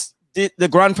the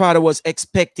grandfather was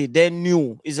expected. They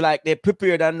knew. It's like they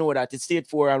prepared and know that it's stage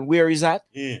 4 and where is that?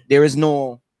 Yeah. There is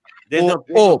no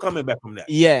no coming back from that.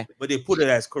 Yeah. But they put it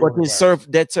as corona. But his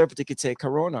death certificate say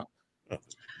corona.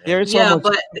 There is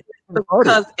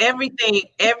because everything,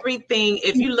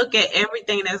 if you look at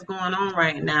everything that's going on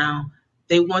right now,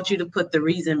 they want you to put the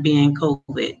reason being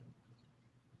COVID.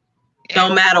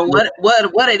 No matter what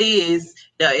it is,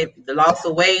 if the loss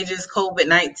of wages,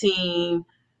 COVID-19,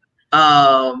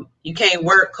 you can't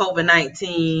work,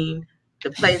 COVID-19,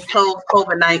 the place closed,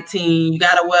 COVID-19, you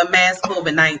gotta wear a mask,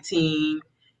 COVID-19,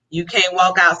 you can't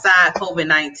walk outside,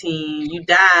 COVID-19, you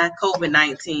die,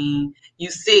 COVID-19, you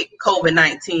sick,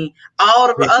 COVID-19. All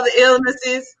the other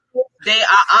illnesses, they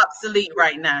are obsolete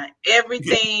right now.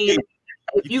 Everything,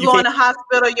 if you go in the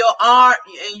hospital, your arm,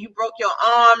 and you broke your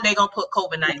arm, they're gonna put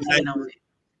COVID-19 on it.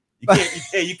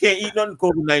 You can't eat nothing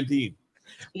COVID-19.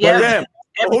 Yeah.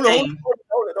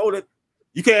 Hold on.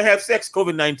 You can't have sex,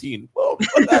 COVID-19. Well,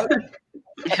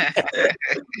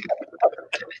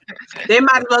 they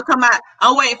might as well come out.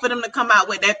 I'm waiting for them to come out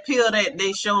with that pill that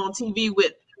they show on TV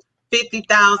with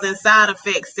 50,000 side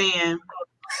effects, saying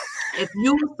if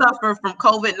you suffer from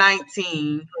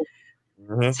COVID-19,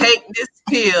 take this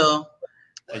pill.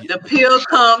 The pill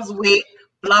comes with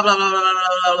blah blah blah blah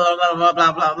blah blah blah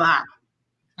blah blah blah.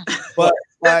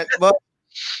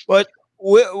 But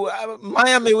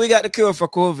Miami, we got the cure for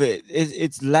COVID.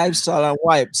 It's Lifestyle and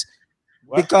wipes.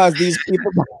 What? Because these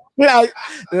people like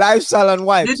Lifestyle and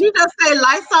wipes. Did you just say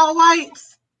Lysol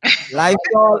wipes?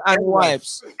 Lifestyle and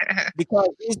wipes. Because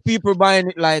these people buying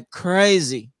it like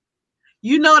crazy.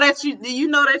 You know that you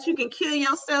can kill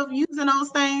yourself using those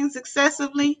things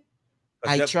excessively.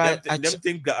 Them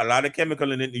things got a lot of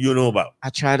chemical in it you know about. I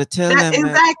try to tell them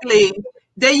exactly.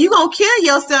 Then you gonna kill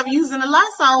yourself using the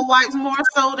Lysol wipes more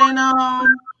so than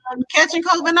catching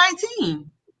COVID-19.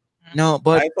 No,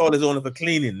 but I thought it's only for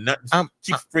cleaning, not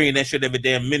keep spraying that shit every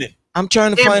damn minute. I'm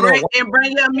trying to find out. And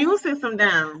bring your immune system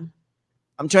down.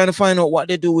 I'm trying to find out what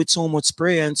they do with so much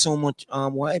spray and so much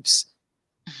wipes.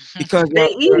 Because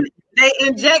they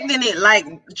injecting it like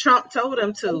Trump told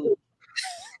them to.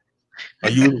 I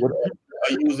use what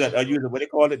they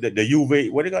call it, the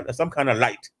UV. What they got? Some kind of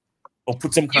light, or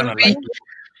put some kind of light.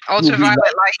 Ultraviolet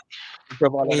light.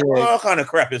 What kind of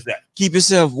crap is that? Keep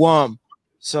yourself warm.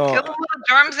 So kill the little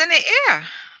germs in the air.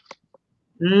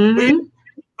 Mm-hmm.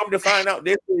 Come to find out,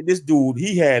 they say this dude,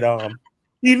 he had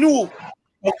he knew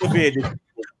how severe this.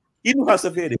 He knew how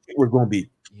severe this was going to be,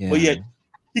 but yet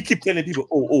he kept telling people,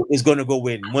 "Oh, it's going to go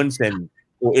in months, and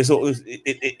it's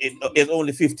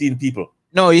only 15 people."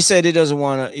 No, he said he didn't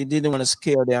want to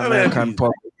scare the American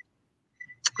public.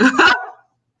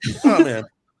 Oh man,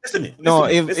 listen. No,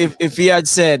 if he had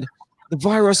said the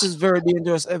virus is very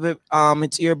dangerous,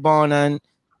 it's airborne and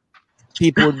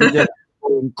people would be just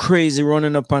going crazy,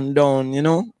 running up and down, you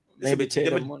know. Maybe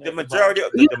the majority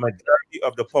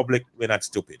of the public were not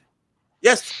stupid.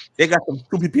 Yes, they got some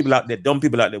stupid people out there, dumb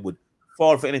people out there would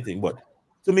fall for anything. But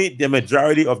to me, the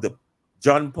majority of the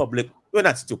John public were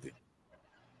not stupid.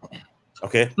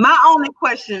 Okay. My only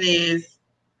question is,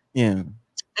 and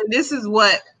this is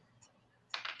what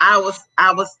I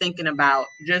was thinking about,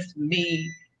 just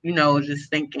me, just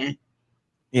thinking.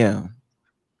 Yeah.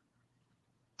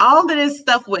 All of this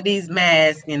stuff with these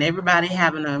masks and everybody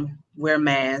having to wear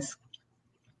masks,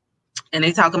 and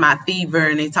they talking about fever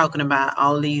and they talking about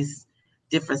all these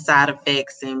different side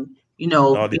effects and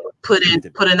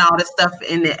putting all this stuff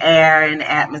in the air and the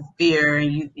atmosphere,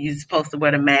 and you're supposed to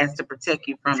wear the mask to protect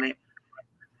you from it.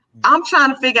 I'm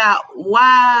trying to figure out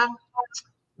why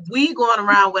we going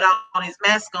around with all these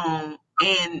masks on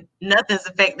and nothing's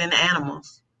affecting the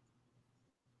animals.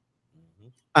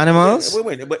 Animals?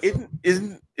 Wait, but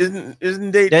isn't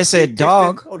they? They said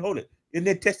dog. Hold it. Isn't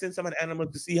they testing some of the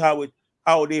animals to see how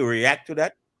they react to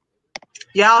that?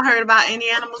 Y'all heard about any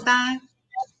animals dying?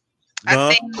 No.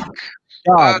 I think.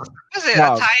 Dog. Was it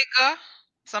Dog. a tiger?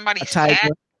 Somebody A tiger.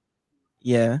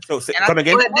 Yeah. So come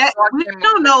again. We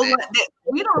don't know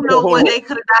what they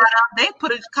could have died of. They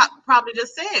probably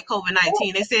just said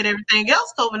COVID-19. They said everything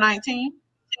else COVID-19.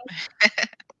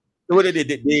 So what did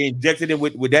they injected them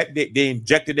with that? They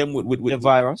injected them with the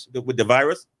virus. With the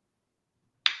virus.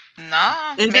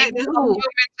 No. Injected who?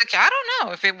 I don't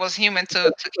know if it was human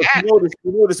to cat. You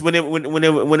notice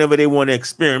whenever they want to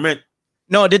experiment.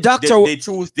 No, the doctor. They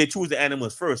choose the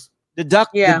animals first. The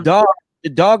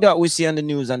dog that we see on the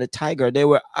news and the tiger, they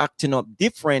were acting up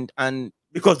different, and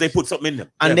because they put something in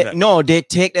them. And they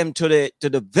take them to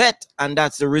the vet, and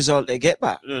that's the result they get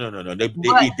back. No.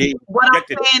 What I'm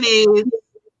saying is,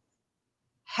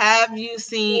 have you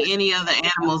seen any other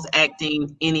animals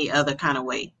acting any other kind of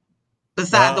way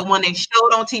besides the one they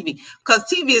showed on TV? Because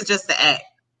TV is just the act.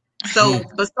 So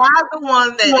besides the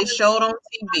one that they showed on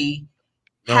TV,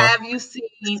 have you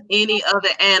seen any other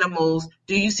animals?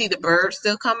 Do you see the birds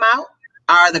still come out?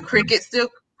 Are the crickets still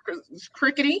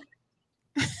crickety?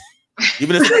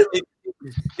 Even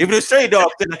a stray dog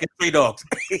still like a stray dog.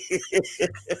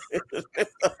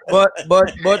 but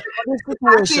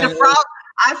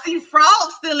I see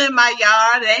frogs still in my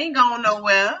yard. They ain't going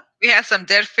nowhere. We had some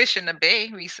dead fish in the bay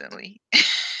recently.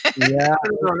 Yeah,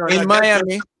 in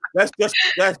Miami. That's just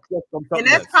and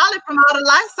that's probably from all the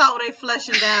Lysol they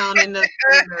flushing down in the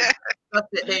stuff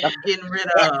that they're getting rid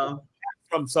of.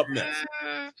 From something else.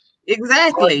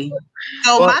 Exactly.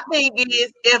 So my thing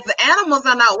is, if the animals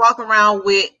are not walking around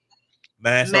with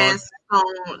masks on,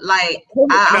 like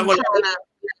I'm trying to,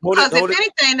 because if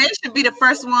anything, they should be the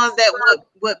first ones that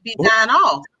would be dying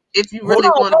off. If you really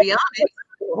want to be honest.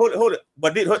 Hold it.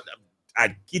 But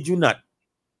I kid you not.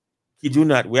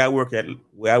 Where I work at,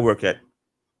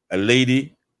 a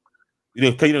lady,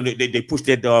 they push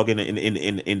their dog in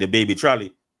the baby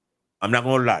trolley. I'm not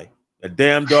gonna lie. The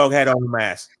damn dog had on a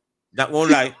mask. Not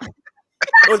gonna lie.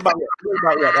 It was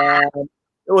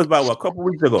about what? A couple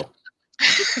weeks ago.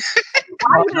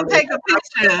 Why you didn't take a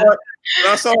picture?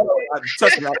 I saw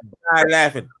it. I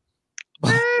laughing. I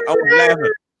was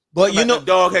laughing. But the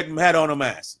dog had on a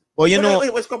mask. Well,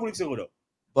 it was a couple weeks ago though.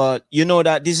 But you know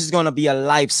that this is gonna be a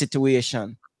live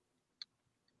situation.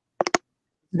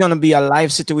 It's gonna be a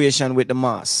live situation with the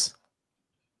mask.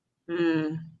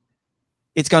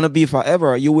 It's gonna be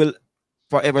forever. You will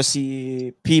forever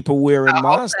see people wearing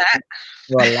masks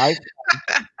for a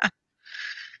lifetime.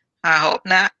 I hope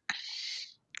not.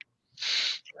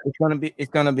 It's gonna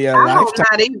be a I lifetime. hope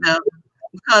not either,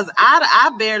 because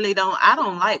I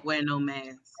don't like wearing no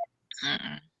mask.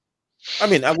 Mm-mm. I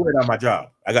mean, I wear it on my job.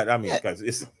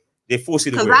 Because they force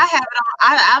you to Because wear I it. have it on.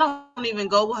 I don't even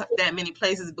go that many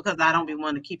places because I don't be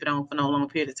wanting to keep it on for no long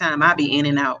period of time. I be in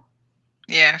and out.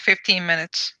 Yeah, 15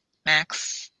 minutes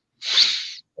max.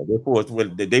 They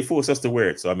force us to wear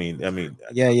it. So I mean,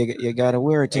 Yeah, you gotta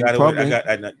wear it I in gotta wear public.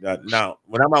 it. Now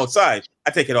when I'm outside,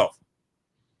 I take it off.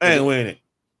 I ain't wearing it.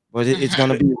 But it's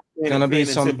gonna be Plain and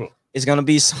some. simple. It's gonna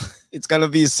be it's gonna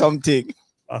be something.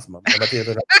 Awesome. It's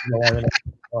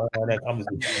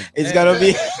gonna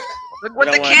be.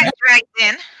 With the cat dragged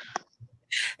in.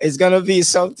 It's gonna be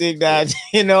something that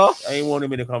you know. I ain't want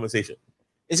him in the conversation.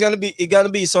 It's gonna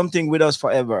be something with us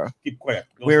forever. Keep quiet.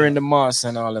 Wearing the mask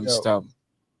and all them stuff.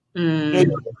 I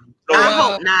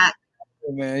hope not.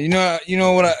 Man, you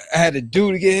know what I had to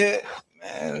do to get here?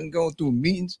 Man, going through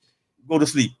meetings. Go to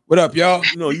sleep. What up, y'all?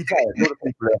 You know you tired. Go to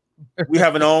sleep, bro. We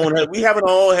having our own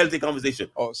healthy conversation.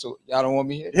 Oh, so y'all don't want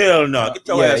me here? Hell no. Get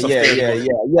your ass upstairs.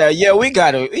 Yeah. We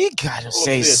gotta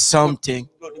say something.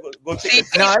 Go take a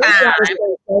shower.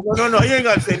 No, you ain't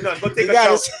gotta say nothing. Go take a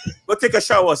shower. Go take a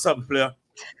shower or something, player.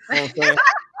 You know what I'm saying?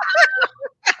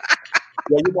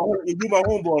 Yeah, you my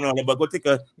homeboy on it, but go take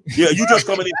a. Yeah, you just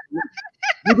coming in.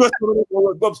 You just coming in.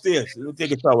 Go upstairs. You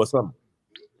take a shower or something.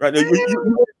 Right now,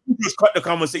 you just cut the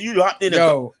conversation. You hopped in.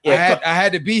 I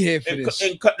had to be here for this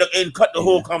and cut the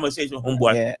whole conversation,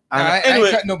 homeboy. Yeah. Anyway,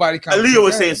 I cut nobody. Aaliyah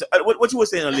was saying what you were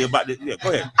saying, Aaliyah, about this. Yeah,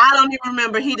 go ahead. I don't even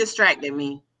remember. He distracted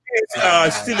me.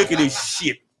 Still look at this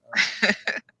shit.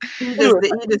 He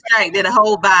distracted the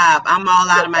whole vibe. I'm all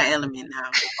out of my element now.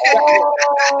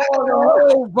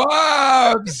 Oh,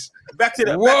 vibes. Back to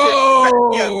the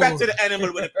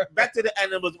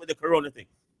animals with the corona thing.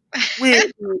 We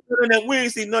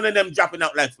ain't seen none of them dropping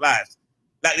out like flies.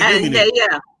 Like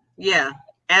the yeah,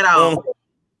 at all.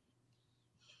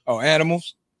 Oh,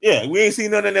 animals? Yeah, we ain't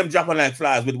seen none of them dropping like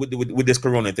flies with this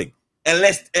corona thing.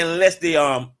 Unless they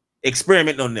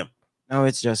experiment on them. No,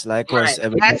 it's just like Right. us.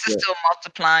 Cats are still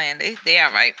multiplying. They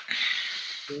are right.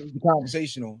 The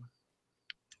conversational.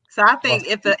 So I think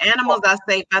if the animals are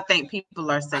safe, I think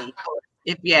people are safe.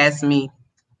 If you ask me.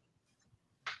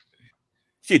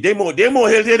 Shit, they more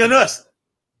healthy than us.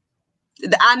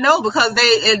 I know because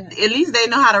they at least they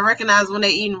know how to recognize when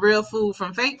they're eating real food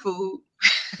from fake food.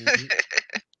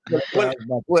 Well,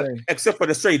 except for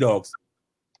the stray dogs.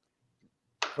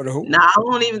 For the who? No, I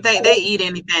don't even think they eat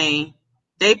anything.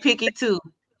 They picky too.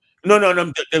 No,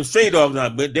 them stray dogs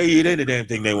not, but they eat any damn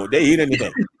thing they want. They eat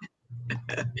anything.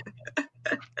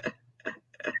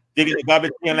 They get the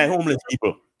garbage can like homeless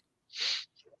people.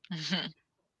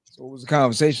 So what was the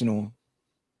conversation on?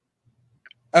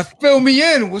 Fill me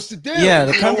in. What's the deal? Yeah,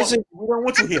 the conversation. We don't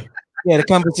want you here. Yeah, the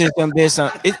conversation based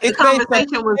on it. The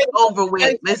conversation was over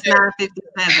with. It's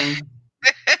 9:57.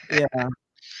 Yeah.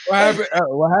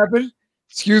 What happened?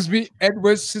 Excuse me,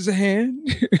 Edward Scissorhand.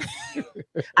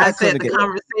 I said the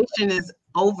conversation is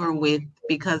over with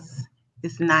because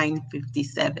it's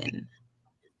 9:57.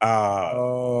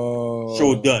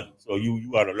 Show done. So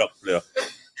you out of luck, player.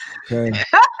 Okay.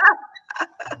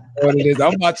 What it is?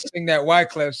 I'm about to sing that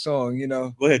Wyclef song. You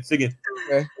know. Go ahead, sing it.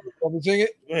 Okay. Want me to sing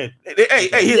it? Go ahead.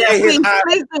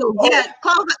 Please do. Yeah,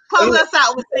 close us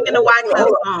out with singing the Wyclef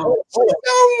song.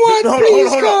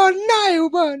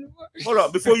 Hold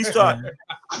on, before you start,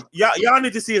 y'all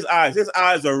need to see his eyes. His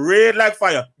eyes are red like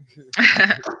fire.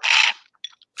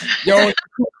 Yo,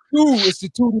 it's the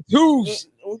twos.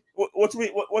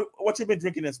 What you been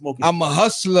drinking and smoking? I'm a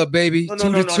hustler, baby.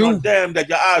 No. Damn, that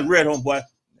your eyes red, homeboy.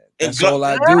 That's all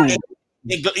I do.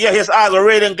 Yeah, his eyes are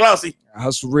red and glossy. I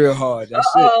hustle real hard. That's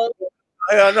it.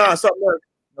 Hell no, something else.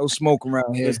 No smoke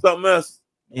around here. It's something else.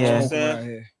 Yeah.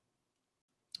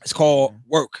 It's called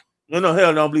work. No,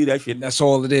 hell, don't believe that shit. That's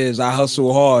all it is. I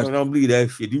hustle hard. No, don't believe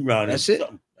that shit. You round That's it.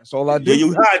 That's all I do. Yeah,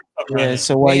 you hide. Yeah.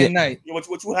 So why you? Night. Yeah,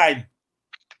 what you hiding?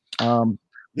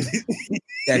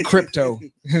 That crypto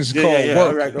is called yeah,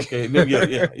 work. right, okay.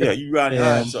 Yeah. You round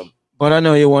hiding something. But I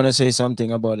know you want to say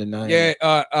something about the 9. Yeah.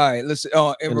 All right. Listen.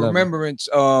 In remembrance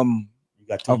of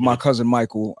my cousin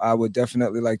Michael, I would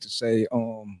definitely like to say,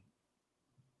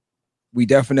 we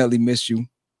definitely miss you.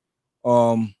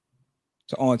 To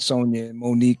Aunt Sonia and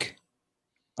Monique.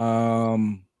 I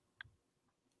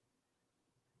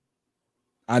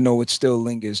know it still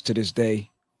lingers to this day.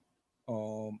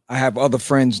 I have other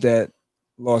friends that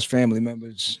lost family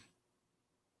members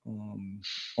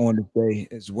on this day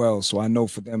as well, so I know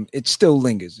for them it still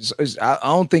lingers. I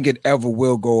don't think it ever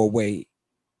will go away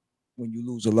when you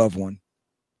lose a loved one.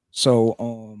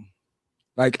 So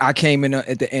like I came in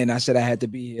at the end, I said I had to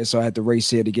be here, so I had to race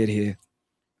here to get here.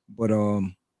 But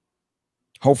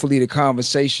hopefully the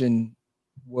conversation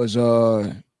was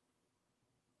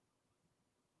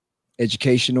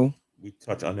educational. We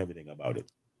touch on everything about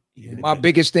it. My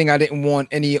biggest thing, I didn't want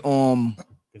any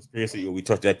conspiracy. We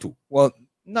touch that too. Well,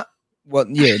 not well,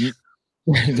 yeah.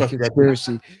 The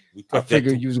conspiracy. I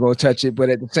figured you was gonna touch it, but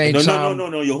at the same time,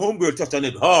 no. Your homegirl touched on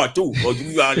it hard too. Or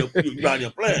you out there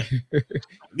playing.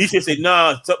 Nisha said,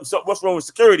 "Nah, what's wrong with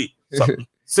security?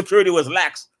 Security was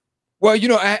lax." Well, you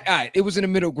know, it was in the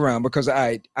middle ground because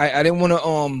I didn't want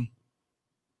to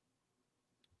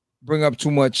bring up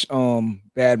too much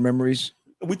bad memories.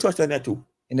 We touched on that too.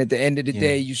 And at the end of the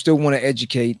day, you still want to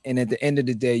educate, and at the end of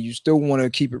the day, you still want to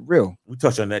keep it real. We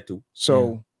touched on that too.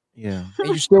 So yeah, and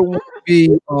you still want to be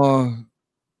what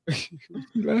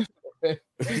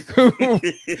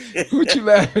you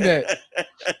laughing at?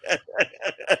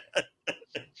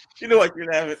 You know what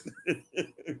you're laughing.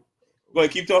 Go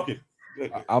ahead, keep talking.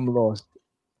 I'm lost.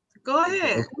 Go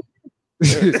ahead.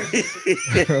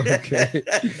 Okay.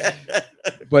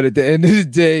 But at the end of the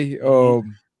day,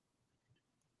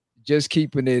 just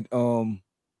keeping it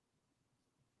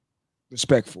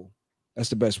respectful. That's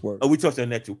the best word. Oh, we touched on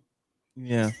that too.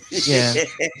 Yeah.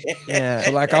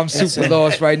 So like I'm super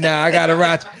lost right now. I gotta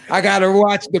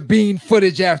watch the Bean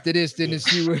footage after this then to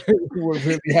see what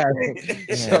really happened.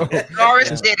 Yeah. So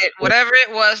Norris did it. Whatever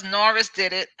it was, Norris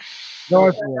did it.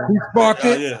 Norris, he sparked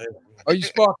it. Oh, you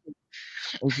sparked it.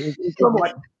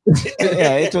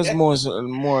 Yeah, it was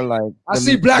more like I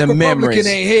see Black the Republican memories.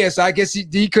 ain't here, so I guess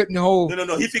he couldn't hold.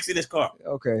 No. He fixing his car.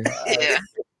 Okay. Yeah.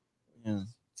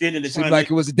 Changing the Seemed time.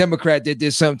 like it was a Democrat that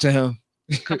did something to him.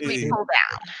 Complete pull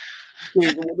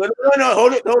down. No.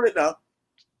 Hold it now.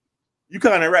 You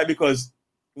kind of right because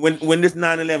when this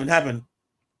 9/11 happened,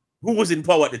 who was in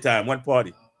power at the time? What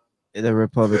party? The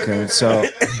Republicans. So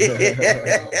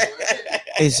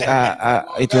it's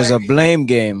it was a blame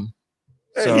game.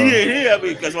 So He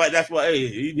because that's why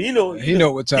he know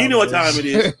what time. He know what time it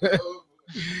is.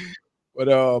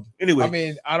 But anyway, I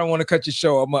mean, I don't want to cut your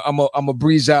show. I'm a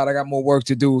breeze out. I got more work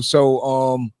to do.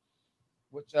 So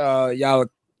what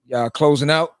y'all closing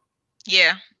out?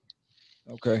 Yeah.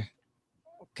 Okay.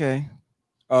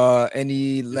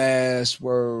 Any last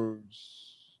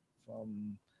words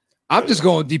from? I'm just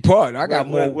going to depart. I got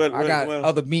I got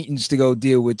other meetings to go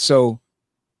deal with. So,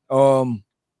 I'm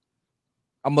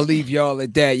gonna leave y'all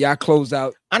at that. Y'all close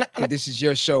out. This is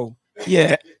your show.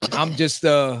 Yeah. I'm just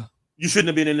you shouldn't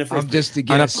have been in the first. I'm just the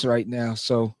guest right now.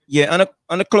 So yeah,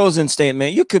 on a closing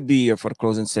statement, you could be here for the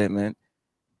closing statement.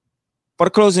 For the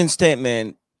closing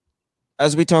statement,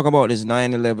 as we talk about this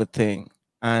 9/11 thing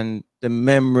and the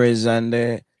memories and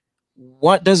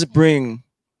what does it bring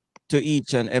to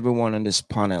each and everyone on this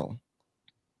panel?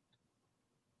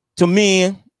 To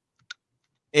me,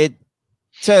 it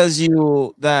tells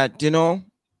you that,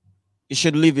 you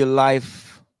should live your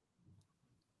life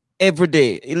every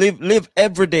day. You live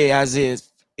every day as if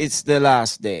it's the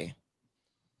last day.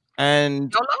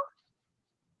 And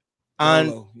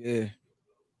YOLO, yeah.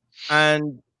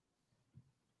 And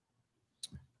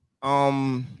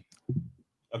okay,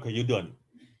 you done.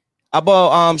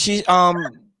 About she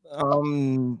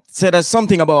said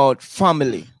something about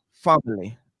family,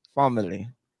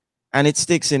 and it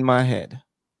sticks in my head.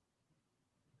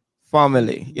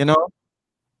 Family,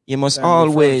 you must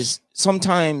always.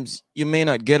 Sometimes you may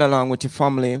not get along with your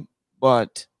family,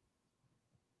 but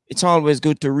it's always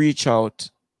good to reach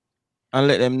out and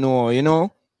let them know,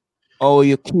 oh,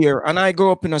 you care. And I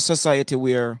grew up in a society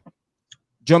where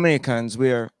Jamaicans,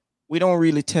 where we don't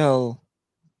really tell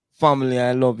family,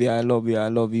 I love you, I love you, I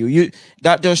love you.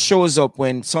 That just shows up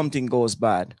when something goes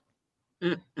bad.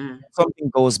 Something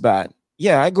goes bad.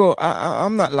 Yeah,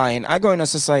 I'm not lying. I go in a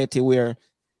society where,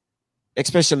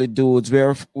 especially dudes,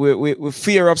 where we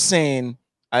fear of saying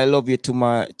I love you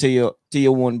to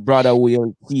your one brother who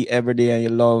you see every day, and you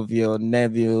love your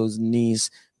nephews, niece.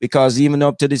 Because even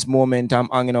up to this moment, I'm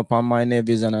hanging up on my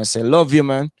nephews and I say, love you,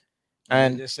 man.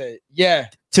 And just say, yeah.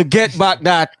 To get back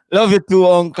that love you too,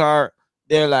 uncle,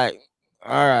 they're like,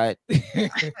 all right.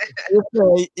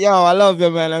 Yo, I love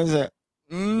you, man. I'm like,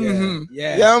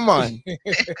 yeah, man.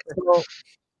 So,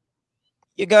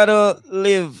 you gotta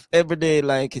live every day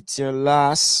like it's your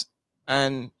last,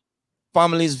 and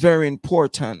family is very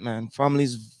important, man. Family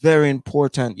is very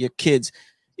important. Your kids,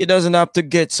 it doesn't have to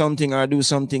get something or do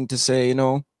something to say,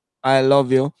 I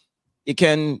love you. You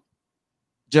can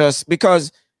just,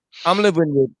 because I'm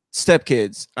living with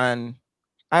stepkids and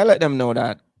I let them know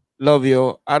that love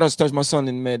you. I just touch my son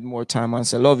in mid more time and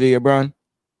say, love you, bro.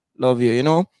 Love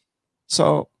you,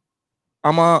 So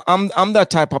I'm that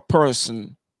type of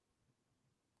person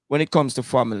when it comes to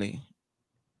family.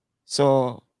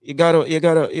 So you gotta,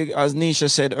 as Nisha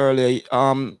said earlier,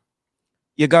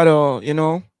 you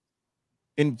gotta,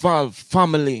 involve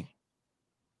family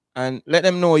and let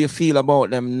them know you feel about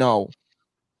them now.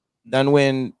 Than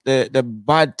when the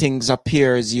bad things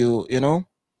appears, you know,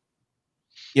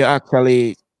 you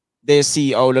actually they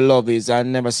see how the love is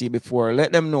and never see before.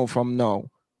 Let them know from now.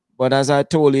 But as I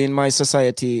told you, in my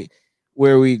society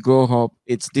where we grow up,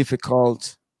 it's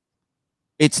difficult.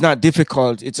 It's not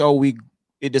difficult. It's how we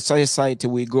in the society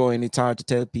we grow in. It's hard to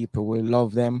tell people we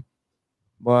love them.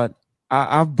 But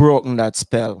I've broken that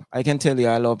spell. I can tell you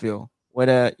I love you,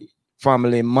 whether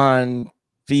family, man,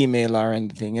 female, or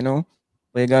anything, you know.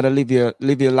 But you gotta live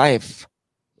your life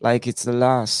like it's the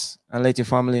last, and let your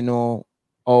family know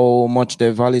how much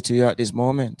they value to you at this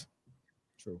moment.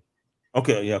 True.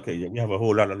 Okay, yeah. We have a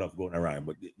whole lot of love going around,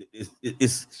 but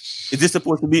is this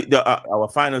supposed to be our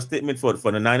final statement for the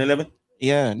 9/11?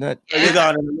 Yeah, that.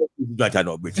 I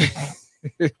know, Bridget.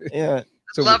 Yeah.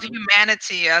 So, Love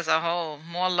humanity as a whole.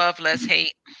 More love, less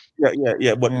hate.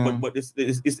 Yeah. But this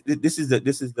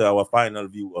is our final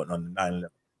view on the 9/11.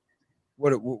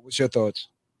 what's your thoughts?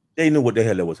 They knew what the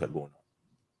hell was going on.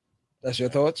 That's your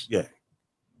thoughts? Yeah.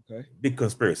 Okay. Big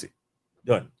conspiracy.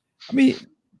 Done. I mean,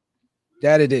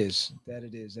 that it is.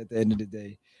 At the end of the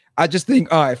day, I just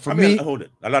think, all right, for me, hold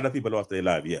it. A lot of people lost their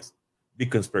lives. Yes.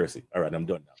 Big conspiracy. All right, I'm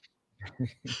done now.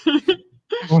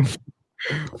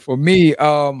 For me,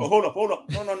 hold up.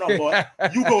 No, boy.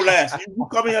 You go last. You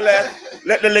come here last.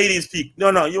 Let the ladies speak. No.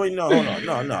 No.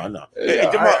 Hey,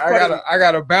 Jamal, I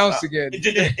gotta bounce again.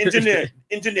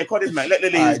 Engineer, cut his mic. Let the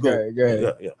ladies go. Go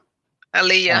ahead. Yeah.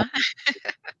 Aaliyah.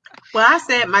 Well, I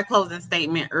said my closing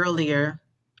statement earlier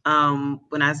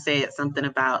when I said something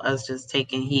about us just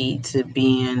taking heed to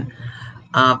being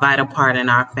a vital part in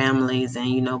our families and,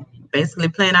 you know, basically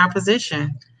playing our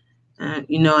position.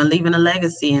 You know, and leaving a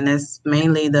legacy, and that's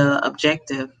mainly the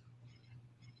objective,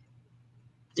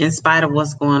 in spite of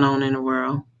what's going on in the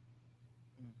world.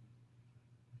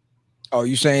 Oh,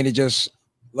 you saying to just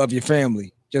love your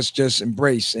family, just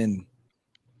embrace and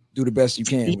do the best you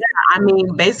can. Yeah, I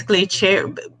mean, basically,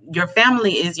 your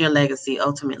family is your legacy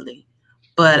ultimately.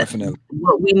 But Definitely.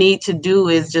 What we need to do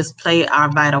is just play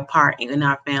our vital part in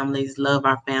our families, love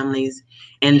our families,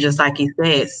 and just like he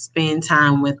said, spend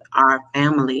time with our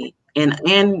family.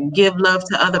 And give love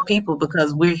to other people,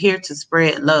 because we're here to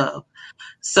spread love.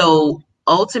 So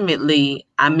ultimately,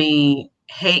 I mean,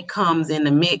 hate comes in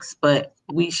the mix, but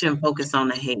we shouldn't focus on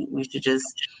the hate. We should just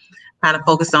kind of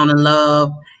focus on the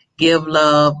love, give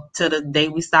love to the day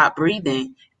we stop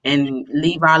breathing, and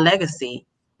leave our legacy.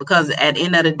 Because at the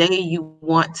end of the day, you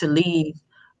want to leave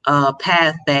a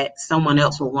path that someone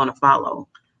else will want to follow.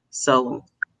 So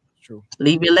True.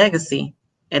 Leave your legacy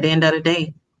at the end of the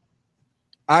day.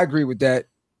 I agree with that.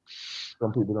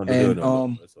 Some people don't deserve no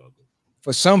love. That's all good.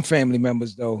 For some family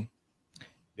members, though,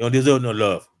 they don't deserve no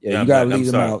love. Yeah, you gotta leave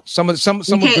them out. Some are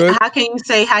good. How can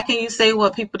you say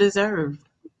what people deserve?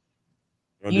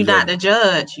 You're not the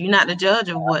judge. You're not the judge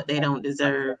of what they don't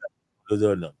deserve.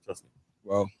 Deserve no, trust me.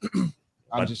 Well,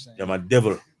 I'm just saying. You're my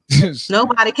devil.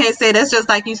 Nobody can say that's just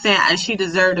like you saying she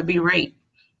deserved to be raped.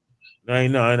 No,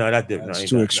 that's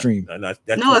too extreme. No,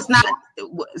 it's not.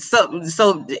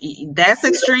 So that's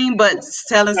extreme, but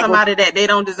telling somebody that they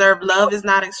don't deserve love is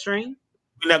not extreme.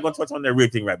 We're not gonna touch on that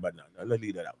rape thing right now. Let's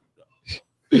leave that out.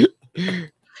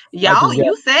 Y'all,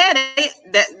 you said it.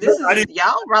 That this is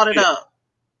y'all brought it up.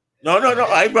 No.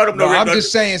 I brought up no rape. I'm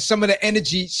just saying some of the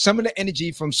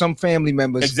energy from some family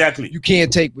members. Exactly. You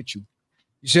can't take with you.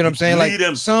 You see what I'm saying? Like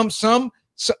some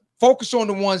focus on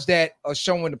the ones that are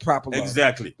showing the proper love.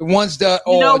 Exactly. The ones that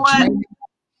are. You know what?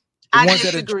 I ones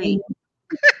disagree.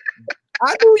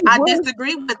 I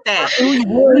disagree with that. You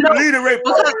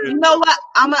because you know what?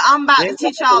 I'm about to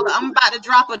teach y'all. I'm about to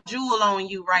drop a jewel on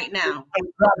you right now.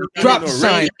 Drop the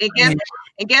sign.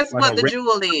 And guess what the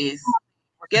jewel is?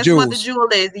 Guess what the jewel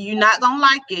is? You're not gonna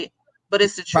like it, but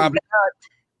it's the truth. Probably not.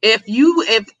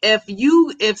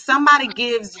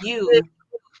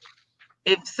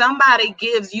 If somebody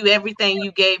gives you everything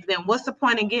you gave them, what's the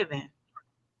point in giving?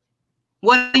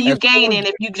 What are you gaining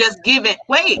if you just give it?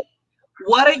 Wait,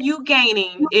 what are you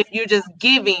gaining if you're just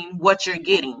giving what you're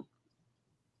getting?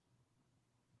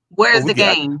 Where's the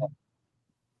gain?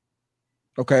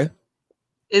 Okay.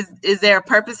 Is there a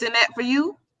purpose in that for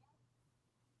you?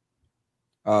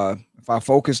 If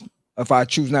I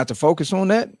choose not to focus on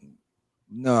that,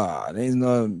 there's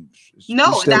no.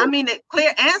 No, I mean a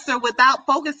clear answer without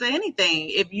focus or anything.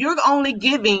 If you're only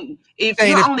giving,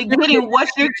 only getting what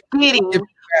you're getting,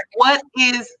 what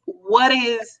is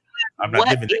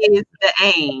the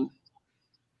aim?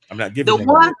 I'm not giving the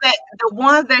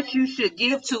ones that you should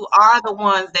give to are the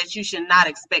ones that you should not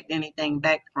expect anything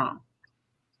back from,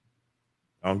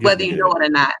 whether you know it or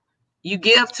not. You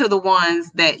give to the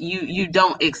ones that you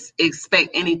don't expect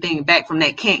anything back from,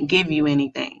 that can't give you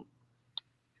anything.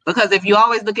 Because if you're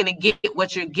always looking to get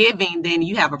what you're giving, then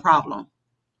you have a problem.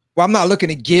 Well, I'm not looking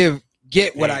to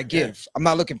get what I give. I'm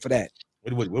not looking for that.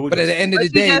 But at the end of the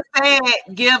day, you just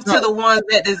said give to the ones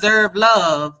that deserve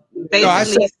love.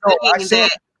 Basically saying that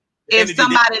if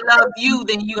somebody loves you,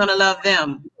 then you're gonna love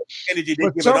them. Energy they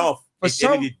give it off. For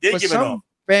some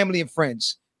family and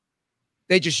friends,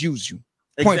 they just use you.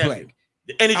 Point blank.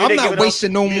 I'm not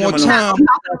wasting no more time.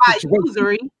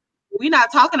 We're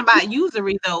not talking about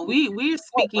usury though. We're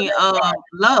speaking of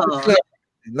love.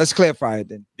 Let's clarify it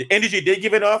then. The energy they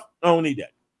give it off, I don't need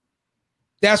that.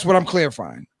 That's what I'm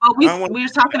clarifying. But we're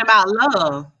talking about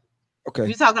love. Okay.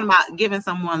 We're talking about giving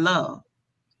someone love.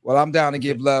 Well, I'm down to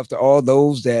give love to all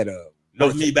those that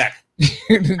love me back.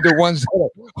 The ones that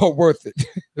are worth it.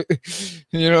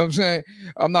 You know what I'm saying?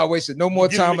 I'm not wasting no more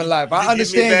time in life. I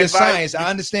understand your science. I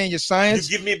understand your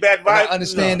science. You give me bad vibes. I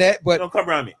understand that, but don't come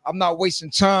around me. I'm not wasting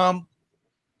time.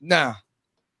 Nah.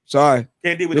 Sorry.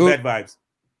 Can't deal with the bad vibes.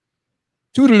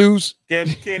 Toodaloos.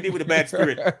 Can't deal with the bad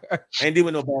spirit. Ain't deal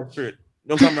with no bad spirit.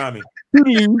 Don't come around me.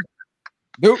 Toodaloos.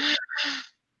 Nope.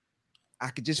 I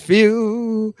could just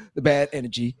feel the bad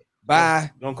energy.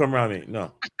 Bye. Don't come around me.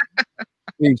 No.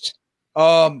 Peace.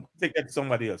 Take that to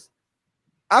somebody else.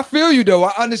 I feel you though.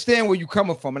 I understand where you're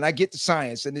coming from, and I get the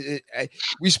science. And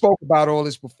we spoke about all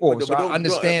this before, so I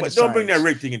understand. Don't bring that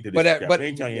rape thing into this. But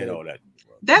ain't telling you all that.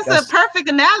 That's a perfect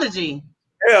analogy.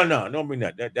 Hell no, don't bring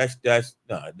that. That's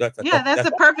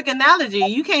a perfect analogy.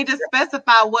 You can't just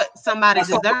specify what somebody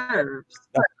deserves.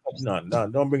 No,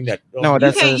 don't bring that.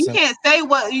 You can't say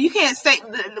what you can't say.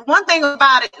 One thing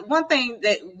about it, one thing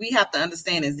that we have to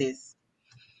understand is this.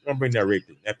 Don't bring that rape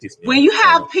thing. When you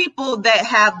have people that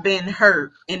have been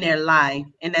hurt in their life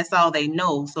and that's all they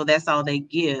know, so that's all they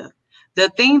give. The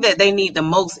thing that they need the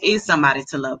most is somebody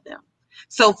to love them.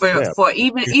 So for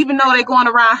even though they're going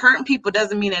around hurting people,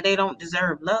 doesn't mean that they don't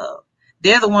deserve love.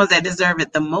 They're the ones that deserve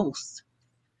it the most.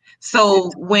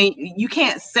 So when you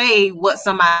can't say what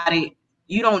somebody,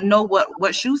 you don't know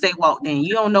what shoes they walked in.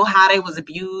 You don't know how they was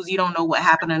abused. You don't know what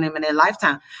happened to them in their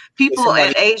lifetime. People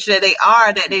at the age that they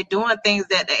are, that they're doing things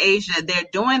at the age that they're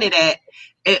doing it at,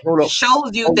 it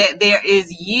shows you that there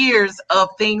is years of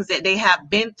things that they have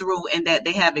been through and that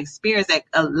they have experienced that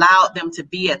allowed them to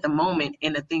be at the moment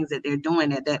in the things that they're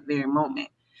doing at that very moment.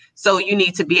 So you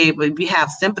need to be able to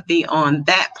have sympathy on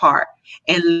that part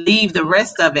and leave the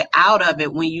rest of it out of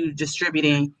it when you're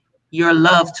distributing your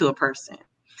love to a person.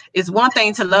 It's one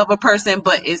thing to love a person,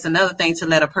 but it's another thing to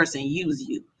let a person use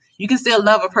you. You can still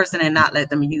love a person and not let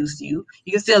them use you.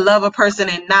 You can still love a person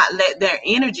and not let their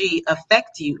energy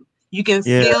affect you. You can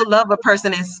still love a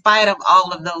person in spite of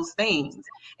all of those things.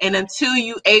 And until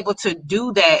you're able to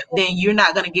do that, then you're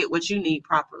not going to get what you need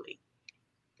properly.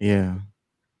 Yeah.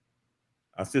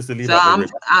 So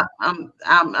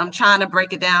I'm trying to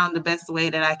break it down the best way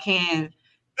that I can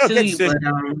to you. But,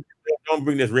 don't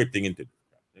bring this rape thing into it.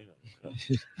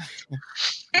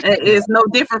 It's no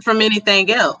different from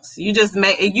anything else. You just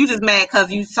mad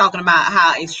because you're talking about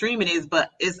how extreme it is,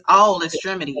 but it's all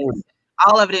extremities.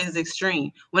 All of it is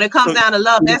extreme. When it comes down to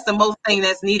love, that's the most thing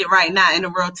that's needed right now in the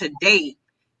world today.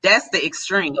 That's the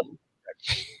extreme.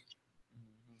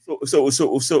 So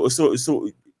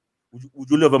would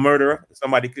you love a murderer?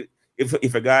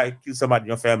 If a guy kills somebody in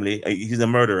your family, he's a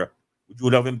murderer. Would you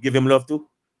love him? Give him love too?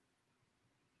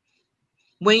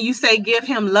 When you say give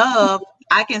him love,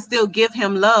 I can still give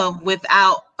him love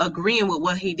without agreeing with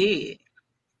what he did.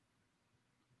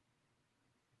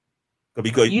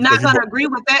 Because you're not going to agree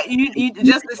with that. You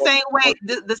just the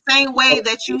same way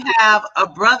that you have a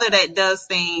brother that does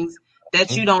things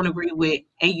that you don't agree with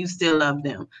and you still love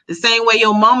them. The same way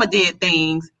your mama did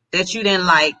things that you didn't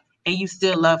like and you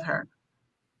still love her.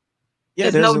 Yeah,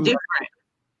 it's no different.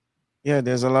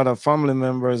 There's a lot of family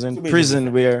members in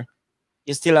prison where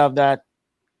you still have that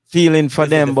feeling for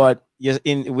them, but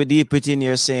with deep within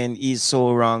you're saying he's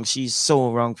so wrong, she's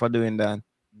so wrong for doing that.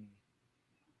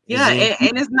 Yeah,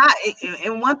 and it's not.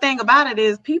 And one thing about it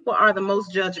is people are the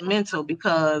most judgmental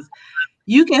because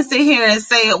you can sit here and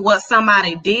say what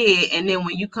somebody did, and then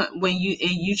when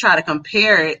you try to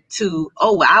compare it to,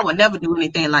 oh, I would never do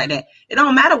anything like that. It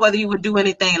don't matter whether you would do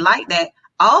anything like that.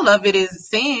 All of it is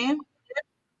sin.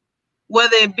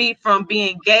 Whether it be from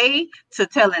being gay to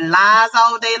telling lies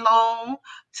all day long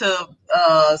to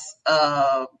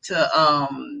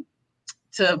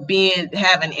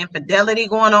having infidelity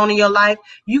going on in your life,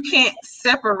 you can't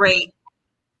separate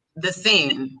the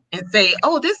sin and say,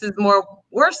 "Oh, this is more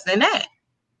worse than that."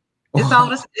 It's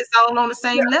all on the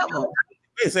same level.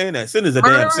 ain't saying that. Sin is a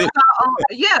damn sin.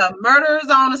 Murderers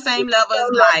are on the same level as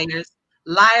liars.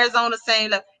 Liars on the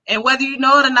same level. And whether you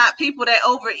know it or not, people that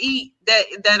overeat, that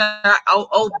are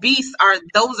obese,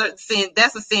 those are sin.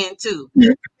 That's a sin too.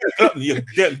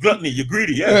 Gluttony, you're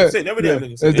greedy. Yeah, sin.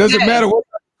 It doesn't matter what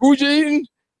food you're eating,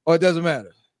 or it doesn't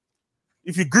matter.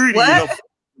 If you're greedy,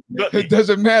 it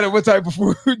doesn't matter what type of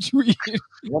food you eat.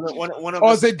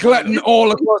 Or is it glutton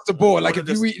all across the board? Like if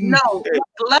you eating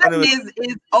glutton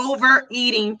is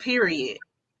overeating, period.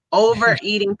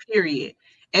 Overeating, period.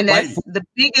 And that's the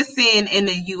biggest sin in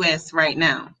the US right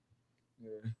now.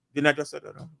 Didn't I just say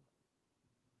that?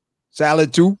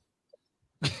 Salad too?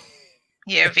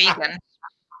 Yeah, vegan.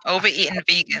 Overeating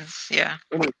vegans, yeah.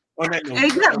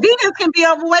 Vegans can be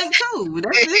overweight too.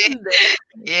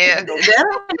 Yeah. No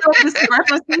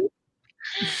discrepancy.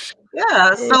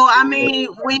 Yeah. So I mean,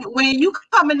 when you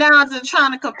coming down to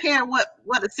trying to compare what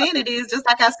a sin it is, just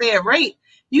like I said, rape,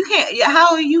 you can't.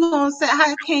 How are you gonna say?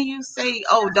 How can you say,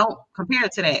 oh, don't compare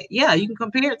it to that? Yeah, you can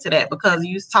compare it to that because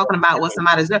you're talking about what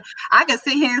somebody deserves. I can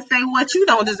sit here and say what you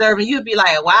don't deserve, and you'd be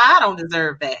like, well, I don't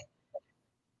deserve that.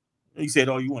 You said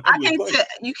all you want.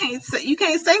 You can't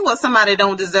say what somebody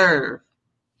don't deserve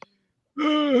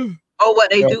or what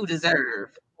they do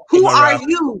deserve. Who are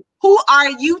you? Who are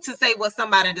you to say what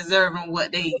somebody deserve and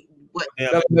what they do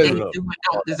and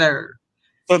don't deserve?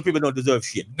 Some people don't deserve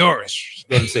shit. Nourish.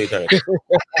 Don't say that.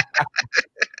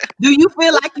 Do you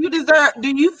feel like you deserve?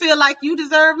 Do you feel like you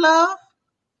deserve love?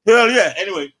 Hell yeah.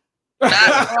 Anyway,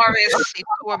 not Morris. He's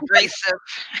too abrasive.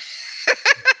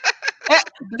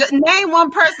 Name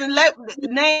one person that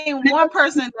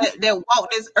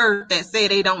walked this earth that say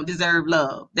they don't deserve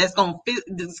love. That's gonna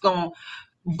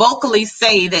vocally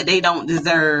say that they don't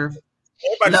deserve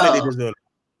everybody love. Say they deserve it.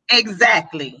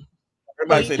 Exactly.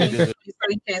 Everybody say they deserve it. So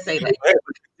you can't say that.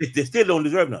 They still don't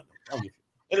deserve nothing.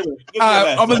 Anyway,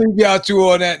 I'm gonna leave y'all two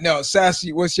on that. No,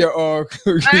 Sassy, what's your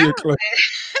just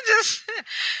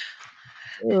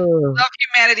love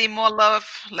humanity, more love,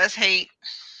 less hate.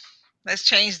 Let's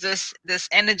change this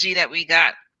energy that we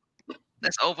got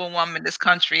that's overwhelming this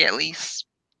country, at least,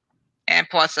 and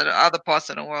other parts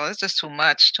of the world. It's just too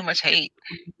much hate.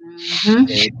 Mm-hmm.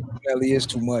 It really is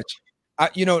too much.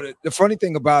 The funny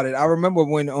thing about it, I remember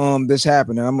when this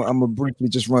happened, and I'm gonna briefly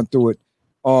just run through it.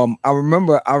 I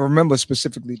remember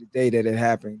specifically the day that it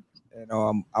happened, and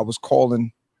I was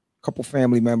calling a couple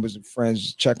family members and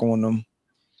friends to check on them.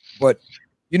 But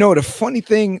the funny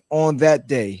thing on that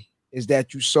day is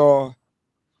that you saw,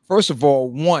 first of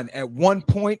all, at one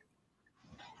point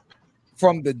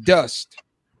from the dust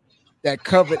that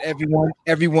covered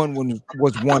everyone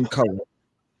was one color.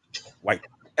 White.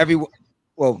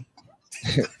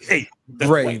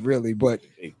 Gray, really, but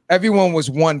everyone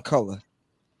was one color.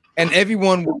 And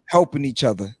everyone was helping each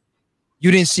other.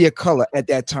 You didn't see a color at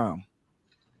that time.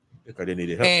 Because they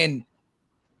needed help. And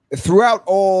throughout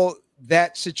all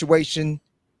that situation,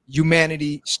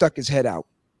 humanity stuck its head out.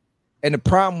 And the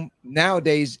problem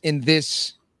nowadays in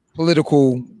this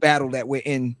political battle that we're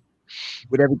in,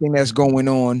 with everything that's going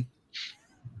on,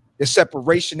 the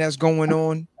separation that's going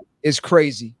on is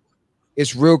crazy.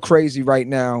 It's real crazy right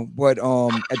now. But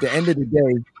at the end of the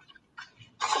day,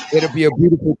 it'll be a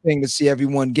beautiful thing to see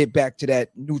everyone get back to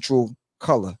that neutral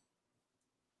color.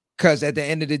 Because at the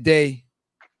end of the day,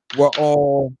 we're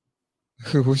all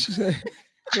what she say?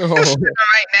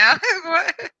 Right now.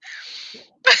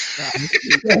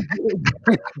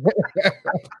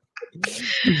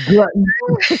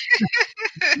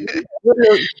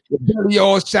 The belly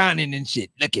all shining and shit.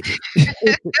 Look at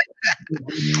it.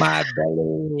 My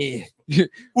belly.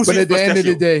 But at the end of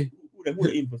the day,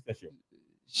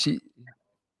 she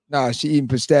eating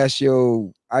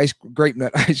pistachio grape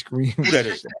nut ice cream. Who that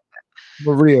is?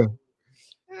 Maria.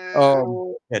 I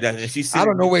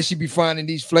don't know where she be finding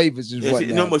these flavors. She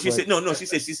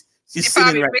said she's she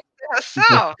sitting right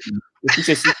herself. She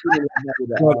said she's sitting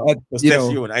right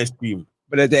pistachio and ice cream.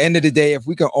 But at the end of the day, if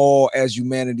we can all, as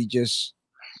humanity, just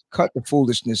cut the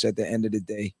foolishness at the end of the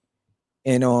day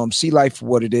and see life for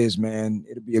what it is, man,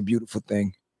 it'll be a beautiful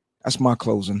thing. That's my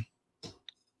closing.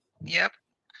 Yep.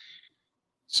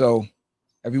 So,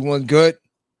 everyone good?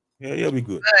 Yeah, we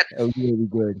good. Really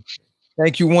good.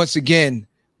 Thank you once again.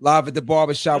 Live at the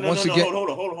barbershop. Once again. Hold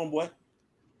on, homeboy.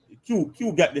 Q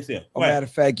got this here. Matter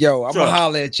of fact, I'm gonna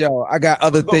holler at y'all. I got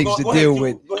other things to deal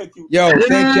with. Yo,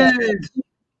 thank y'all.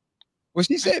 What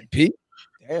she said, Pete?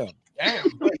 Damn.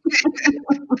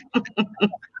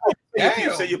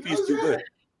 Say your piece too good.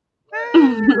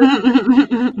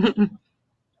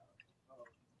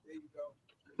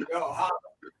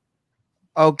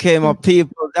 Okay, my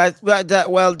people.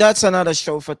 That's another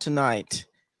show for tonight.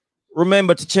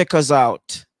 Remember to check us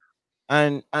out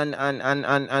and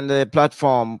the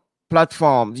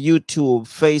platforms, YouTube,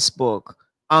 Facebook,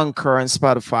 Anchor, and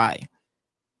Spotify.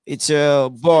 It's your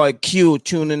boy Q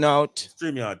tuning out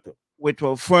Stream yard too. with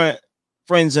our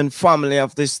friends and family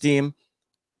of this team,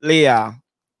 Leah,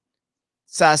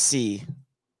 Sassy,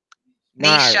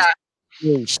 Naz, Nisha,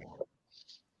 Nish.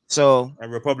 So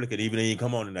And Republican, even though you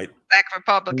come on tonight. Black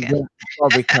Republican.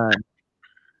 Republican.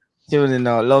 Tuning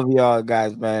out. Love y'all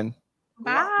guys, man.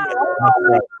 Bye.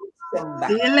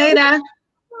 See you later.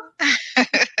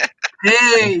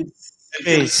 Peace.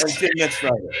 Peace. Until next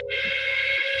Friday.